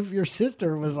my wife, your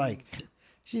sister, was like,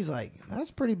 she's like, that's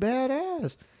pretty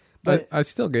badass. But I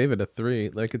still gave it a 3.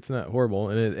 Like, it's not horrible,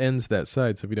 and it ends that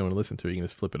side. So if you don't want to listen to it, you can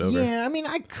just flip it over. yeah, I mean,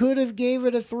 I could have gave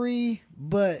it a 3,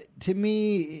 but to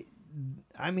me,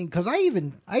 because I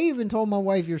even told my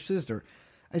wife, your sister,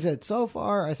 I said, so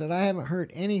far, I said, I haven't heard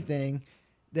anything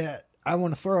that I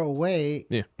want to throw away.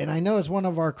 Yeah. And I know it's one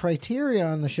of our criteria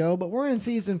on the show, but we're in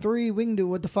season 3. We can do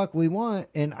what the fuck we want.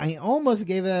 And I almost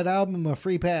gave that album a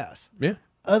free pass. Yeah.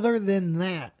 Other than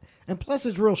that. And plus,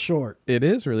 it's real short. It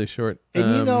is really short.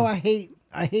 And I hate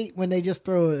I hate when they just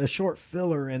throw a short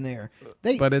filler in there.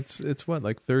 But it's what,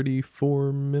 like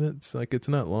 34 minutes? Like, it's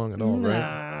not long at all, right?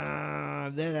 Nah,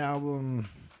 that album.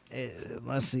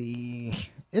 Let's see.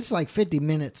 It's like 50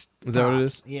 minutes. Is that what it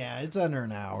is? Yeah, it's under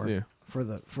an hour. Yeah. For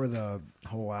the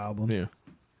whole album. Yeah.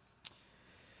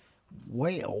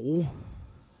 Well,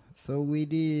 so we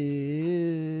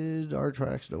did our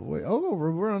tracks to avoid. Oh,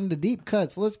 we're on the deep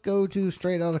cuts. Let's go to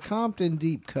Straight Outta Compton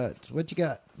deep cuts. What you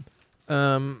got?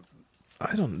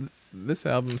 This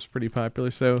album's pretty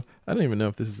popular, so I don't even know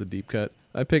if this is a deep cut.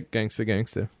 I picked Gangsta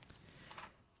Gangsta.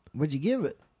 What'd you give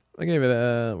it? I gave it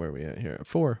a, where are we at here? A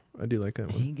 4. I do like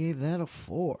that one. He gave that a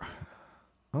 4.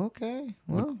 Okay,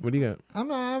 well, What do you got? I'm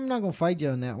not gonna fight you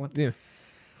on that one. Yeah.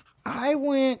 I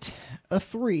went a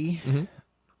 3,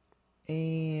 Mm-hmm.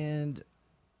 and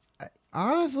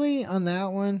honestly, on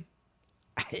that one,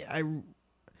 I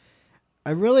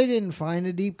really didn't find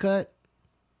a deep cut.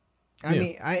 I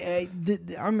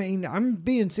mean, I'm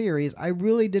being serious. I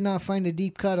really did not find a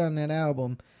deep cut on that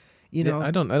album. You know,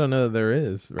 I don't know that there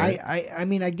is. Right? I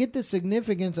mean, I get the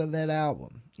significance of that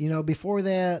album. You know, before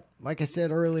that, like I said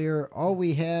earlier, all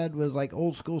we had was like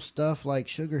old school stuff like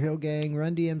Sugar Hill Gang,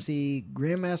 Run DMC,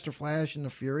 Grandmaster Flash, and the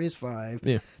Furious Five,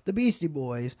 the Beastie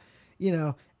Boys. You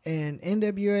know, and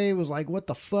NWA was like, what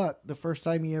the fuck? The first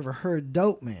time you ever heard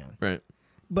Dope Man, Right.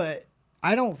 But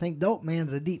I don't think Dope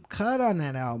Man's a deep cut on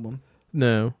that album.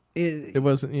 No. It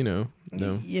wasn't, no.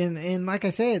 And like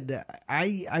I said,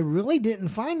 I really didn't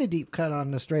find a deep cut on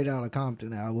the Straight Outta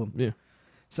Compton album. Yeah.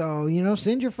 So,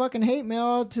 send your fucking hate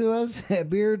mail to us at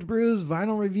Beards Brews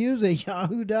Vinyl Reviews at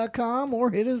yahoo.com or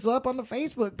hit us up on the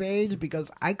Facebook page because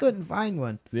I couldn't find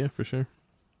one. Yeah, for sure.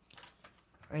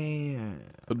 And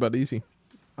What about Easy?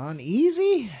 on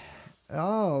Easy?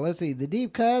 Oh, let's see. The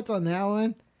deep cuts on that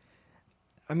one.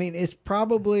 I mean, it's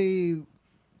probably...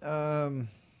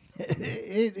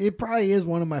 It probably is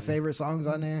one of my favorite songs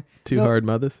on there. Two Hard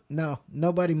Mothers? No,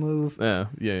 Nobody Move.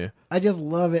 Yeah. I just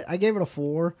love it. I gave it a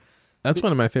 4. That's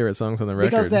one of my favorite songs on the record.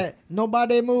 Because that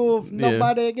Nobody Move,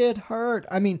 Nobody Get Hurt.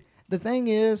 I mean, the thing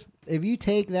is, if you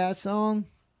take that song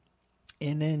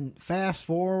and then fast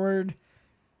forward,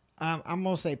 I'm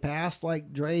going to say past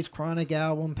like Dre's Chronic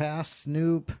album, past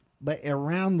Snoop, but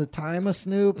around the time of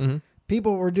Snoop,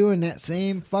 people were doing that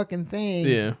same fucking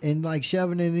thing and like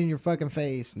shoving it in your fucking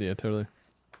face. Yeah, totally.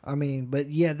 I mean, but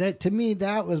yeah, that to me,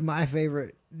 that was my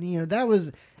favorite.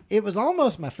 It was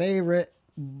almost my favorite,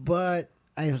 but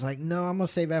I was like, no, I'm going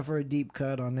to save that for a deep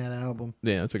cut on that album.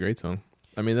 Yeah, that's a great song.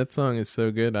 I mean, that song is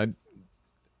so good. I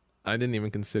didn't even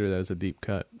consider that as a deep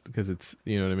cut because it's,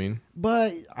 you know what I mean?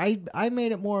 But I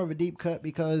made it more of a deep cut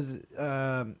because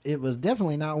it was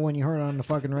definitely not one you heard on the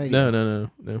fucking radio.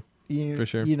 No. For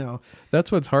sure.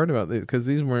 That's what's hard about it because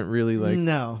these weren't really like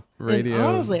radio. And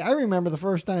honestly, I remember the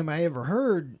first time I ever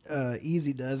heard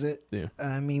Easy Does It. Yeah.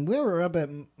 I mean, we were up at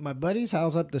my buddy's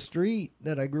house up the street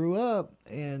that I grew up,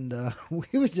 and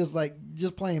we was just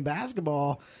playing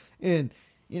basketball, and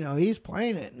he's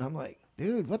playing it, and I'm like,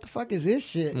 dude, what the fuck is this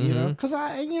shit? Because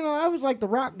I was like the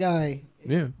rock guy.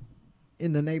 Yeah.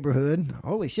 In the neighborhood.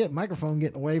 Holy shit, microphone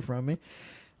getting away from me.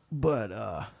 But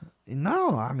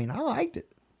no, I mean, I liked it.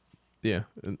 Yeah.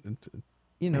 And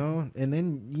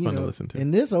then, fun to listen to.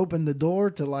 And this opened the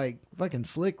door to like fucking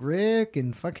Slick Rick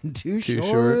and fucking Too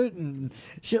Short and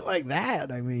shit like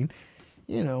that. I mean,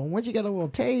 once you got a little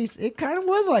taste, it kind of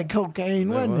was like cocaine,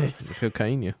 wasn't it?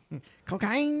 Cocaine, yeah.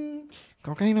 Cocaine.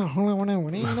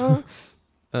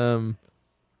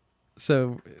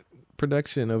 So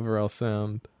production, overall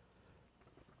sound.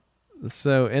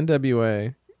 So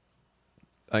NWA,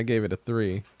 I gave it a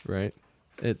 3, right?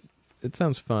 It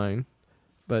sounds fine,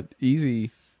 but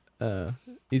Easy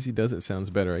Does It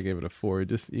sounds better. I gave it a 4.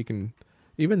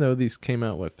 Even though these came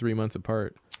out 3 months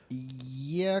apart.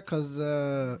 Yeah, because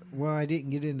I didn't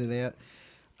get into that.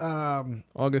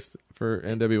 August for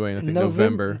NWA, and I think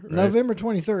November. Right? November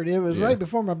 23rd. It was right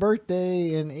before my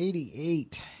birthday in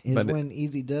 '88 when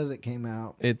Easy Does It came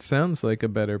out. It sounds like a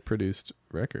better produced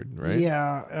record, right?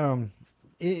 Yeah.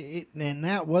 And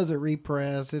that was a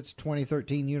repress. It's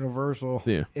 2013 Universal.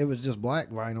 Yeah. It was just black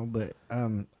vinyl, but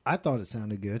I thought it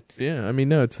sounded good. Yeah, I mean,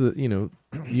 no, it's the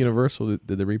Universal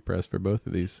did the repress for both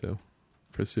of these, so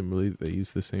presumably they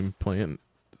use the same plant,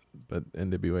 but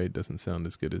NWA doesn't sound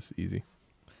as good as Easy.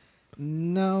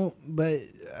 No, but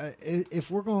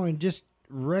if we're going just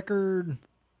record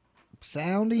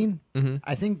sounding,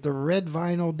 I think the red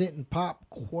vinyl didn't pop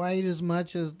quite as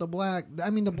much as the black. I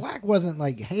mean, the black wasn't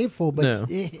like hateful,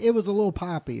 but it was a little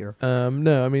poppier.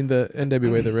 No, I mean the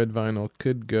NWA, the red vinyl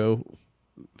could go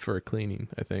for cleaning,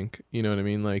 I think. You know what I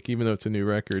mean? Like, even though it's a new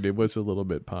record, it was a little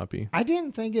bit poppy. I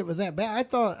didn't think it was that bad.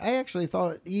 I actually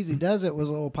thought Easy Does It was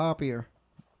a little poppier.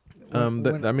 I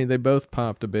mean, they both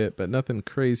popped a bit, but nothing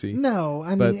crazy. No,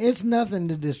 I mean, it's nothing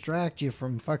to distract you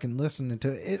from fucking listening to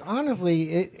it. It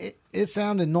honestly, it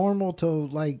sounded normal to,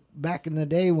 like, back in the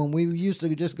day when we used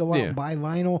to just go out and buy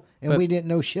vinyl and we didn't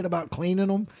know shit about cleaning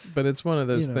them. But it's one of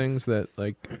those things that,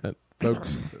 like,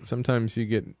 folks, sometimes you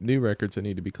get new records that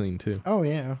need to be cleaned too. Oh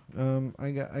yeah,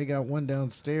 I got one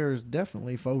downstairs.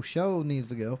 Definitely faux show needs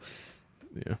to go.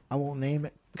 Yeah, I won't name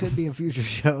it. Could be a future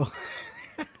show.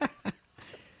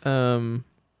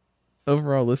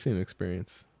 Overall listening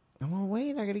experience. Well,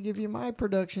 wait, I got to give you my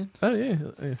production. Oh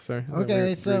yeah, sorry.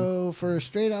 Okay, so for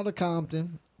Straight Outta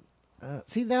Compton,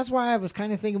 see, that's why I was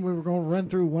kind of thinking we were going to run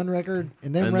through one record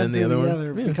and then run through the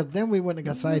other, because then we wouldn't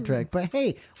have got sidetracked. But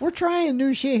hey, we're trying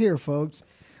new shit here, folks.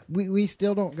 We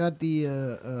still don't got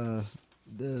the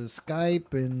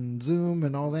Skype and Zoom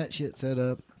and all that shit set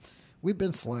up. We've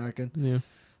been slacking. Yeah.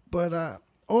 But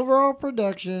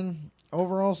production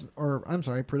overall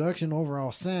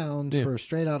sound for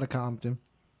Straight Outta Compton,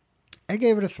 I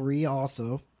gave it a 3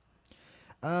 also.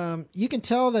 You can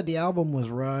tell that the album was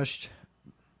rushed.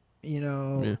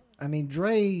 I mean,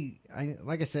 Dre,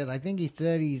 like I said, I think he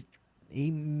said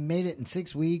he made it in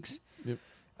 6 weeks. Yep.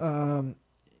 And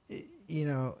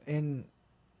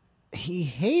he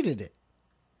hated it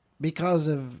because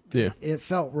of it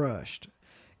felt rushed.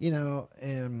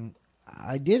 And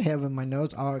I did have in my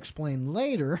notes, I'll explain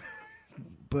later,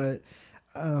 but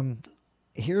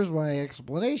here's my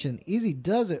explanation. Easy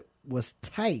Does It was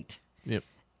tight. Yep.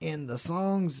 And the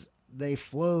songs, they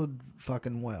flowed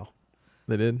fucking well.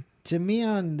 They did. To me,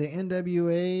 on the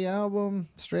NWA album,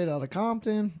 Straight Outta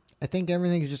Compton, I think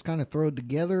everything is just kind of thrown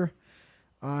together.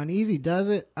 On Easy Does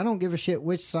It, I don't give a shit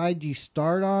which side you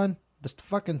start on. The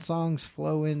fucking songs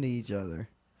flow into each other.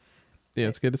 Yeah,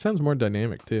 it's good. It sounds more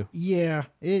dynamic too. Yeah,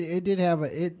 it did have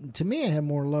to me, it had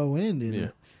more low end in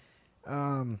it.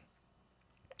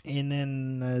 And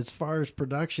then as far as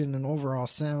production and overall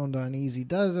sound on Easy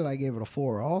Does It, I gave it a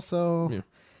 4 also. Yeah.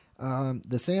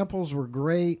 The samples were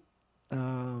great.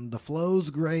 The flow's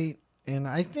great. And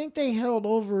I think they held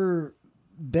over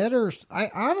better.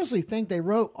 I honestly think they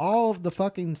wrote all of the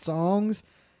fucking songs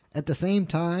at the same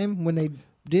time when they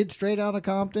did Straight Outta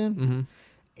Compton. Mm-hmm.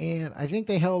 And I think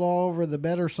they held all over the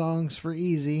better songs for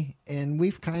Easy. And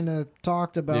we've kind of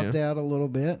talked about that a little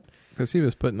bit. Because he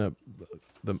was putting up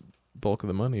the bulk of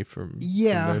the money from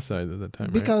their side at the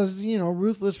time, because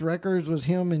Ruthless Records was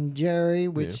him and Jerry,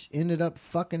 which ended up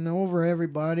fucking over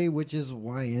everybody, which is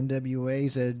why NWA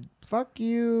said fuck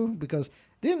you, because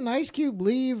didn't Ice Cube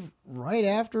leave right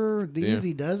after the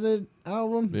Easy Does It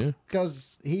album? Because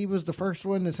he was the first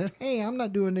one that said, hey, I'm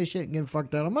not doing this shit and getting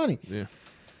fucked out of money.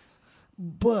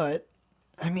 But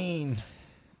I mean,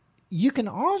 you can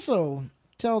also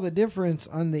tell the difference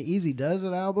on the Easy Does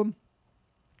It album.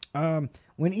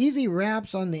 When Easy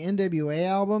raps on the NWA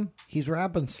album, he's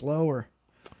rapping slower.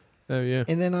 Oh, yeah.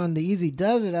 And then on the Easy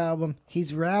Does It album,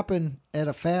 he's rapping at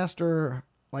a faster,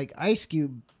 like Ice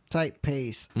Cube type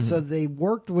pace. Mm-hmm. So they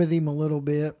worked with him a little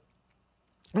bit.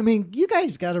 I mean, you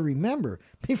guys got to remember,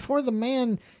 before the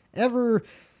man ever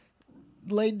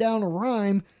laid down a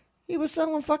rhyme, he was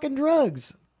selling fucking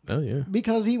drugs. Oh, yeah.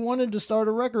 Because he wanted to start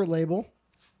a record label.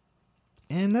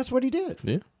 And that's what he did.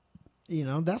 Yeah.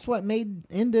 That's what made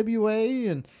NWA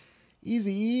and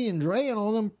Eazy-E and Dre and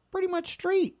all them pretty much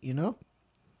street, Yeah,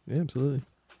 absolutely.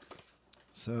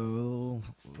 So,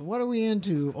 what are we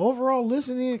into? Overall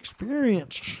listening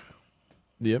experience.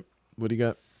 Yep. What do you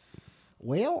got?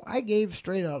 Well, I gave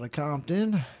Straight Outta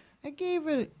Compton, I gave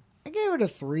it a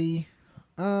 3.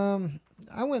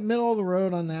 I went middle of the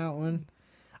road on that one.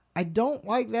 I don't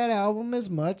like that album as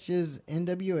much as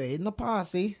NWA and the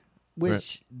Posse,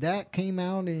 which that came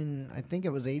out in, I think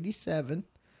it was 87.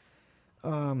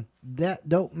 That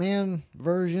Dope Man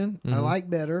version, I like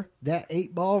better. That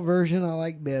 8-Ball version, I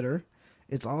like better.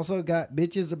 It's also got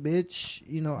Bitch is a Bitch,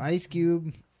 Ice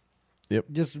Cube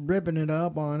just ripping it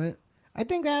up on it. I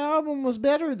think that album was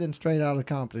better than Straight Outta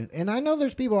Compton. And I know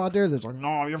there's people out there that's like,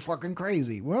 no, you're fucking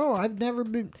crazy. Well, I've never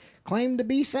been claimed to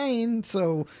be sane,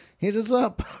 so hit us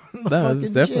up. No,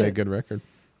 it's definitely a good record.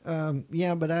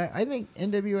 Yeah, but I think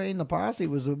NWA and the Posse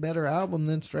was a better album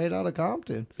than Straight Outta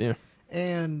Compton. Yeah.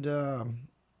 And, the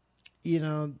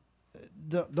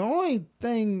only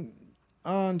thing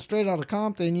on Straight Outta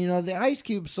Compton, the Ice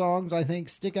Cube songs, I think,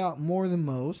 stick out more than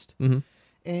most. Mm-hmm.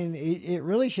 And it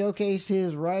really showcased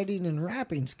his writing and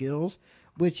rapping skills,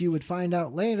 which you would find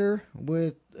out later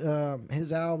with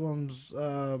his albums.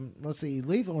 Let's see,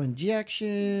 Lethal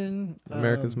Injection,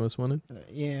 America's Most Wanted.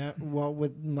 yeah, well,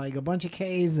 with like a bunch of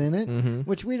K's in it, Mm-hmm.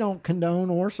 which we don't condone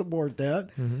or support that.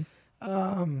 Mm-hmm.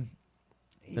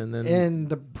 And then And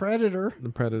the Predator, the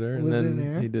Predator, and was in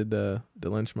then there. he did the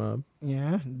Lynch Mob.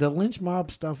 yeah, the Lynch Mob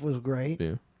stuff was great.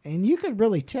 Yeah. And you could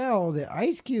really tell that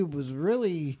Ice Cube was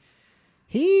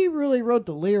he really wrote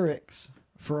the lyrics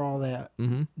for all that.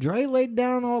 Mm-hmm. Dre laid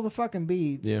down all the fucking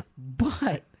beats. Yeah.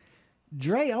 But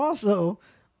Dre also,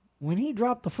 when he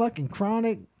dropped the fucking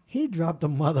Chronic, he dropped a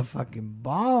motherfucking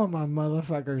bomb on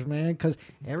motherfuckers, man. Because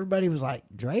everybody was like,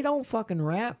 Dre don't fucking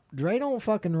rap. Dre don't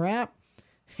fucking rap.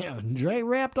 Yeah, Dre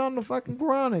rapped on the fucking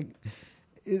Chronic.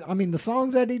 I mean, the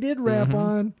songs that he did rap Mhm.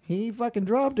 on, he fucking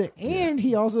dropped it. And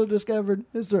he also discovered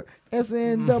Mr.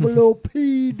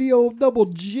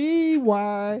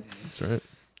 SNOOPDOGGY. That's right.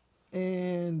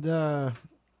 And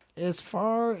as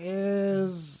far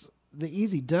as the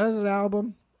Easy Does It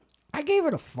album, I gave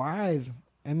it a 5.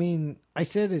 I mean, I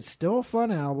said it's still a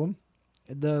fun album.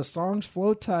 The songs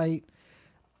flow tight.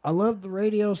 I love the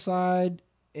radio side.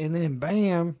 And then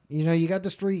bam, you got the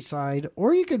street side,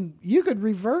 or you could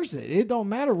reverse it. It don't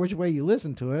matter which way you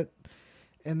listen to it.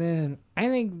 And then I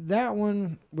think that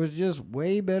one was just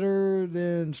way better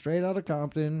than Straight Outta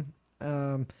Compton.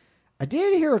 I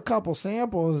did hear a couple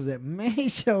samples that may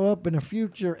show up in a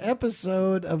future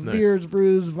episode of Nice. Beards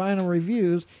Brews Vinyl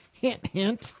Reviews. Hint,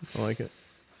 hint. I like it.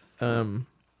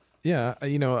 Yeah,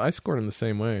 I scored him the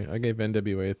same way. I gave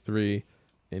NWA a 3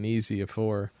 and Easy a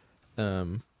 4.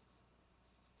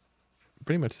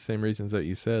 Pretty much the same reasons that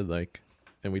you said,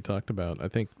 and we talked about. I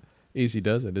think Easy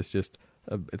Does It. It's just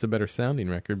it's a better sounding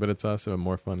record, but it's also a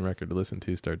more fun record to listen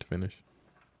to start to finish.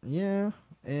 Yeah,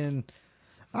 and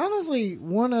honestly,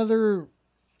 one other,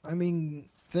 thing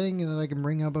that I can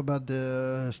bring up about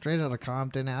the Straight Outta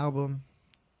Compton album,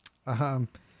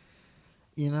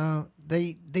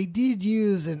 they did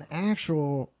use an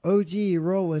actual OG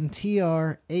Roland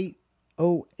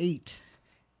TR-808,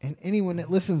 and anyone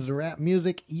that listens to rap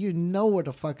music, you know what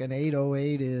a fucking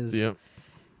 808 is. Yep.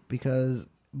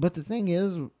 But the thing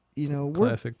is, we're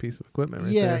Classic piece of equipment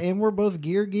right yeah, there. and we're both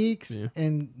gear geeks. Yeah.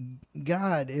 And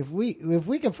God, if we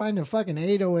could find a fucking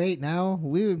 808 now,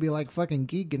 we would be like fucking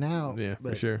geeking out. Yeah, for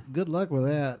But sure. Good luck with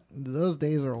that. Those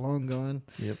days are long gone.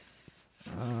 Yep.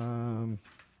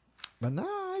 But no,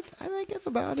 I think that's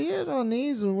about it on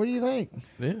these. And what do you think?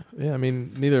 Yeah. I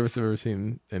mean, neither of us have ever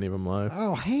seen any of them live.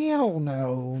 Oh hell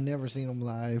no, never seen them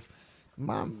live.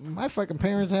 My fucking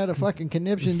parents had a fucking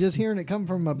conniption just hearing it come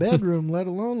from my bedroom, let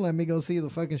alone let me go see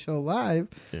the fucking show live.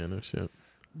 Yeah, no shit.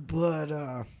 But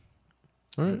All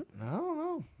right. I don't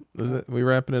know. Is it, we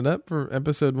wrapping it up for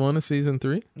episode 1 of season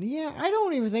 3? Yeah, I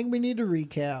don't even think we need to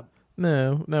recap.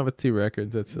 No, not with 2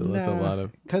 records. That's a lot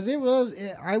of. Because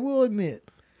I will admit,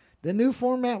 the new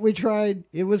format we tried,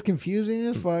 it was confusing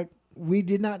as fuck. We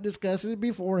did not discuss it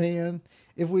beforehand.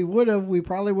 If we would have, we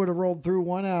probably would have rolled through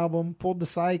one album, pulled the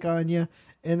psych on you,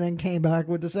 and then came back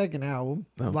with the second album.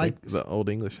 I don't think the Old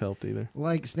English helped either.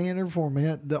 Like standard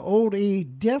format. The old E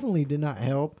definitely did not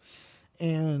help.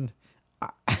 And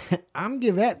I'm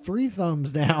give that 3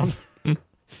 thumbs down.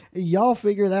 Y'all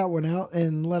figure that one out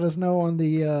and let us know on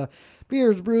the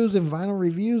Beers, Brews, and Vinyl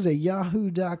Reviews at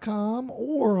yahoo.com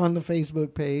or on the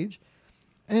Facebook page.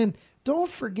 And don't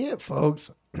forget, folks,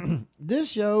 this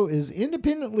show is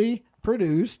independently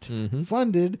produced, Mhm.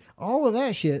 funded, all of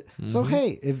that shit. So,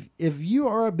 hey, if you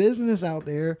are a business out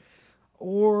there,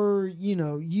 or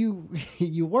you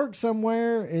work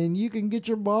somewhere and you can get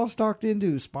your boss talked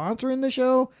into sponsoring the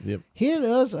show, Yep. hit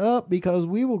us up because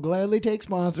we will gladly take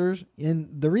sponsors. And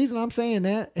the reason I'm saying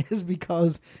that is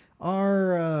because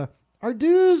our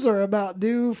dues are about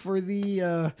due for the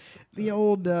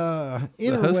old The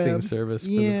interweb. hosting service for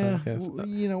Yeah, the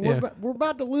podcast. we're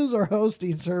about to lose our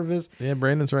hosting service. Yeah,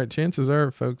 Brandon's right. Chances are,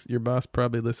 folks, your boss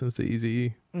probably listens to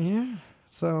Eazy-E. Yeah,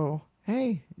 so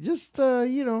hey, just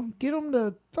get them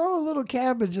to throw a little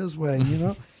cabbage this way.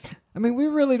 I mean, we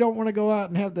really don't want to go out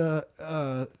and have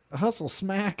to hustle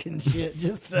smack and shit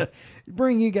just to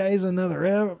bring you guys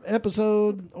another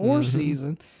episode or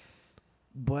season.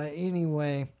 But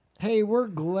anyway, hey, we're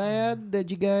glad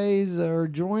that you guys are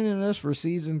joining us for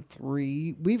season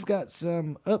 3. We've got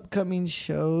some upcoming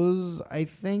shows I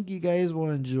think you guys will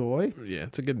enjoy. Yeah,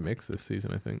 it's a good mix this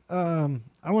season, I think.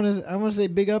 I want to say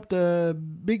big up to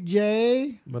Big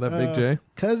J. What up, Big J?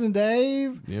 Cousin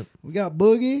Dave. Yep. We got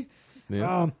Boogie.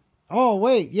 Yep. Oh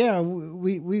wait, yeah,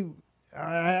 we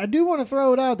I do want to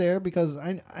throw it out there because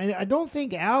I don't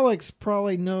think Alex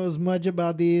probably knows much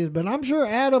about these, but I'm sure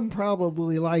Adam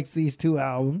probably likes these 2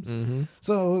 albums. Mm-hmm.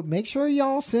 So make sure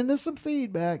y'all send us some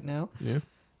feedback now. Yeah.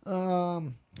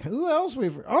 Who else we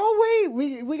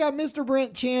got Mr.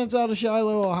 Brent Chance out of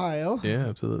Shiloh, Ohio. Yeah,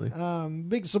 absolutely.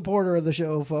 Big supporter of the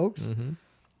show, folks.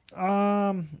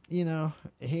 Mm-hmm. You know,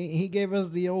 he gave us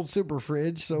the old super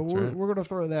fridge, so That's we're gonna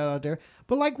throw that out there.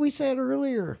 But like we said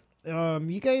earlier,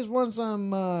 you guys want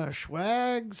some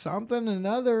swag, something,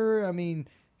 another? I mean,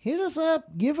 hit us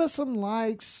up, give us some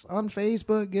likes on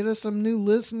Facebook, get us some new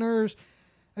listeners.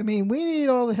 I mean, we need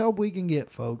all the help we can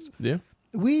get, folks. Yeah.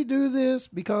 We do this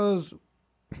because,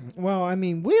 well, I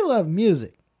mean, we love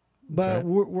music. But right.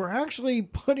 we're actually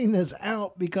putting this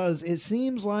out because it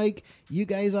seems like you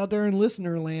guys out there in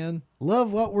listener land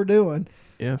love what we're doing.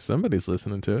 Yeah, somebody's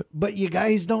listening to it. But you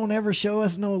guys don't ever show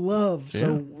us no love. Yeah.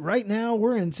 So right now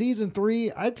we're in season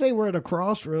 3. I'd say we're at a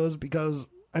crossroads because,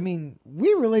 I mean, we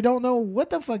really don't know what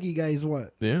the fuck you guys want.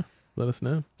 Yeah, let us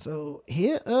know. So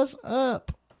hit us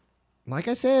up. Like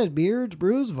I said, Beards,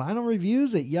 Brews, Vinyl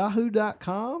Reviews at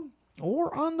yahoo.com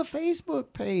or on the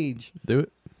Facebook page. Do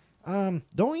it.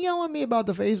 Don't yell at me about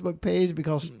the Facebook page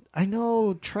because I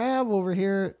know Trav over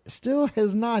here still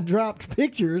has not dropped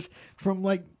pictures from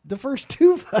like the first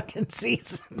 2 fucking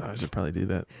seasons. I should probably do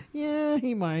that. Yeah,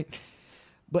 he might.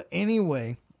 But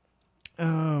anyway,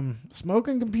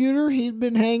 Smoking Computer, he's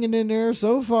been hanging in there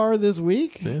so far this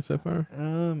week. Yeah, so far.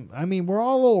 I mean, we're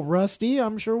all a little rusty.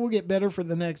 I'm sure we'll get better for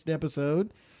the next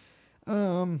episode.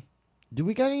 Do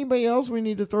we got anybody else we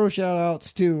need to throw shout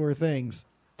outs to or things?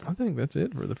 I think that's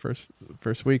it for the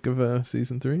first week of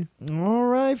season 3. All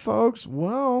right, folks.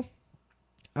 Well,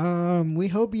 we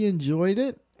hope you enjoyed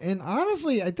it. And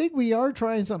honestly, I think we are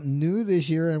trying something new this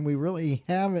year, and we really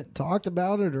haven't talked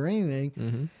about it or anything.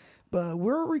 Mm-hmm. But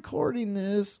we're recording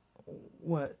this,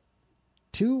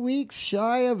 2 weeks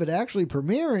shy of it actually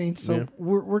premiering. So Yeah.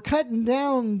 we're cutting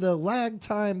down the lag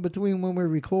time between when we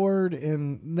record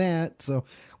and that. So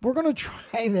we're going to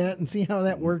try that and see how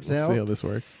that works We'll out. see how this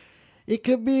works. It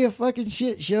could be a fucking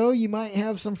shit show. You might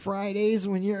have some Fridays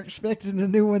when you're expecting a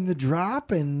new one to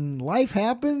drop and life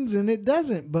happens and it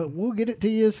doesn't. But we'll get it to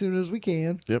you as soon as we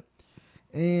can. Yep.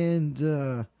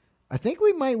 And I think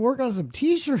we might work on some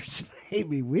T-shirts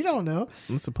maybe. We don't know.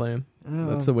 That's the plan.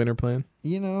 That's the winter plan.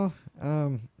 You know,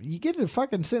 you get to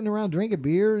fucking sitting around drinking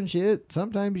beer and shit.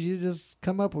 Sometimes you just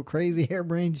come up with crazy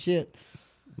harebrained shit.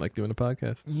 Like doing a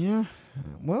podcast. Yeah.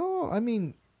 Well, I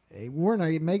mean, we're not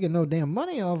making no damn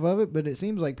money off of it, but it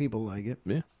seems like people like it.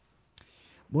 Yeah.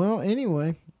 Well,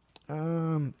 anyway,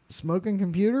 Smoking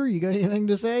Computer, you got anything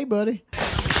to say, buddy?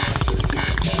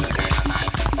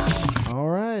 All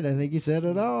right, I think he said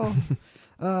it all.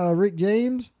 Rick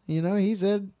James, you know, he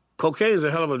said, Cocaine's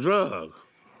a hell of a drug.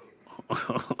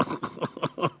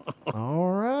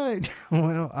 all right.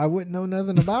 Well, I wouldn't know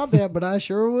nothing about that, but I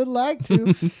sure would like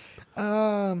to.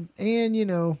 And, you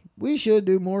know, we should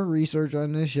do more research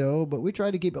on this show, but we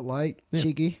try to keep it light,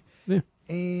 cheeky. Yeah.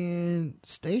 And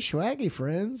stay swaggy,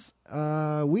 friends.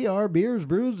 We are Beers,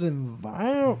 Brews, and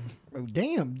Vinyl. Oh,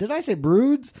 damn, did I say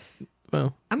broods?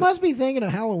 Well, I must be thinking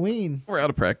of Halloween. we're out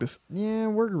of practice. Yeah,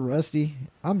 we're rusty.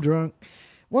 I'm drunk.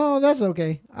 Well, that's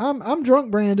okay. I'm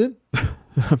drunk, Brandon.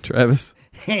 I'm Travis.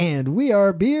 And we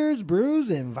are Beers, Brews,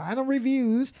 and Vinyl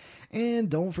Reviews. And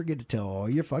don't forget to tell all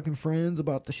your fucking friends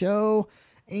about the show.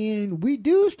 And we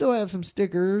do still have some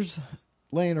stickers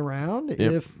laying around. Yep.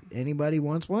 If anybody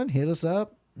wants one, hit us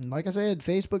up. And like I said,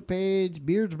 Facebook page,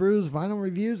 Beers, Brews, Vinyl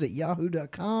Reviews at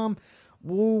yahoo.com.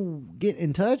 We'll get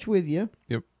in touch with you.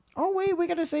 Yep. Oh, wait, we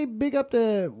got to say big up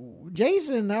to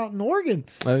Jason out in Oregon.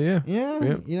 Oh, yeah. Yeah,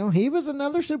 Yep. you know, he was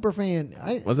another super fan.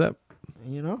 What's that?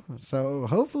 You know, so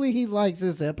hopefully he likes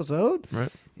this episode.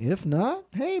 Right. If not,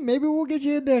 hey, maybe we'll get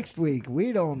you next week.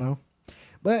 We don't know.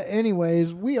 But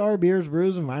anyways, we are Beers,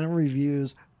 Brews, and Vinyl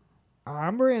Reviews.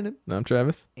 I'm Brandon, I'm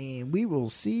Travis. and we will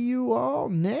see you all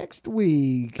next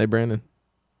week. Hey, Brandon.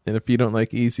 And if you don't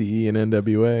like Eazy-E and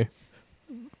NWA,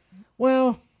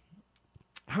 Well,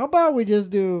 how about we just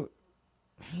do...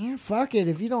 Yeah, fuck it.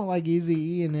 If you don't like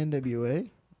Eazy-E and NWA.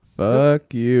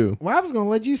 fuck you. Well, I was going to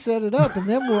let you set it up, and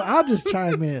then I'll just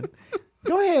chime in.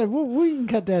 Go ahead. We can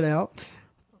cut that out.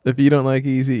 If you don't like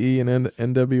Eazy-E and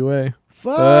NWA,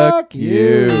 Fuck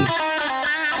you.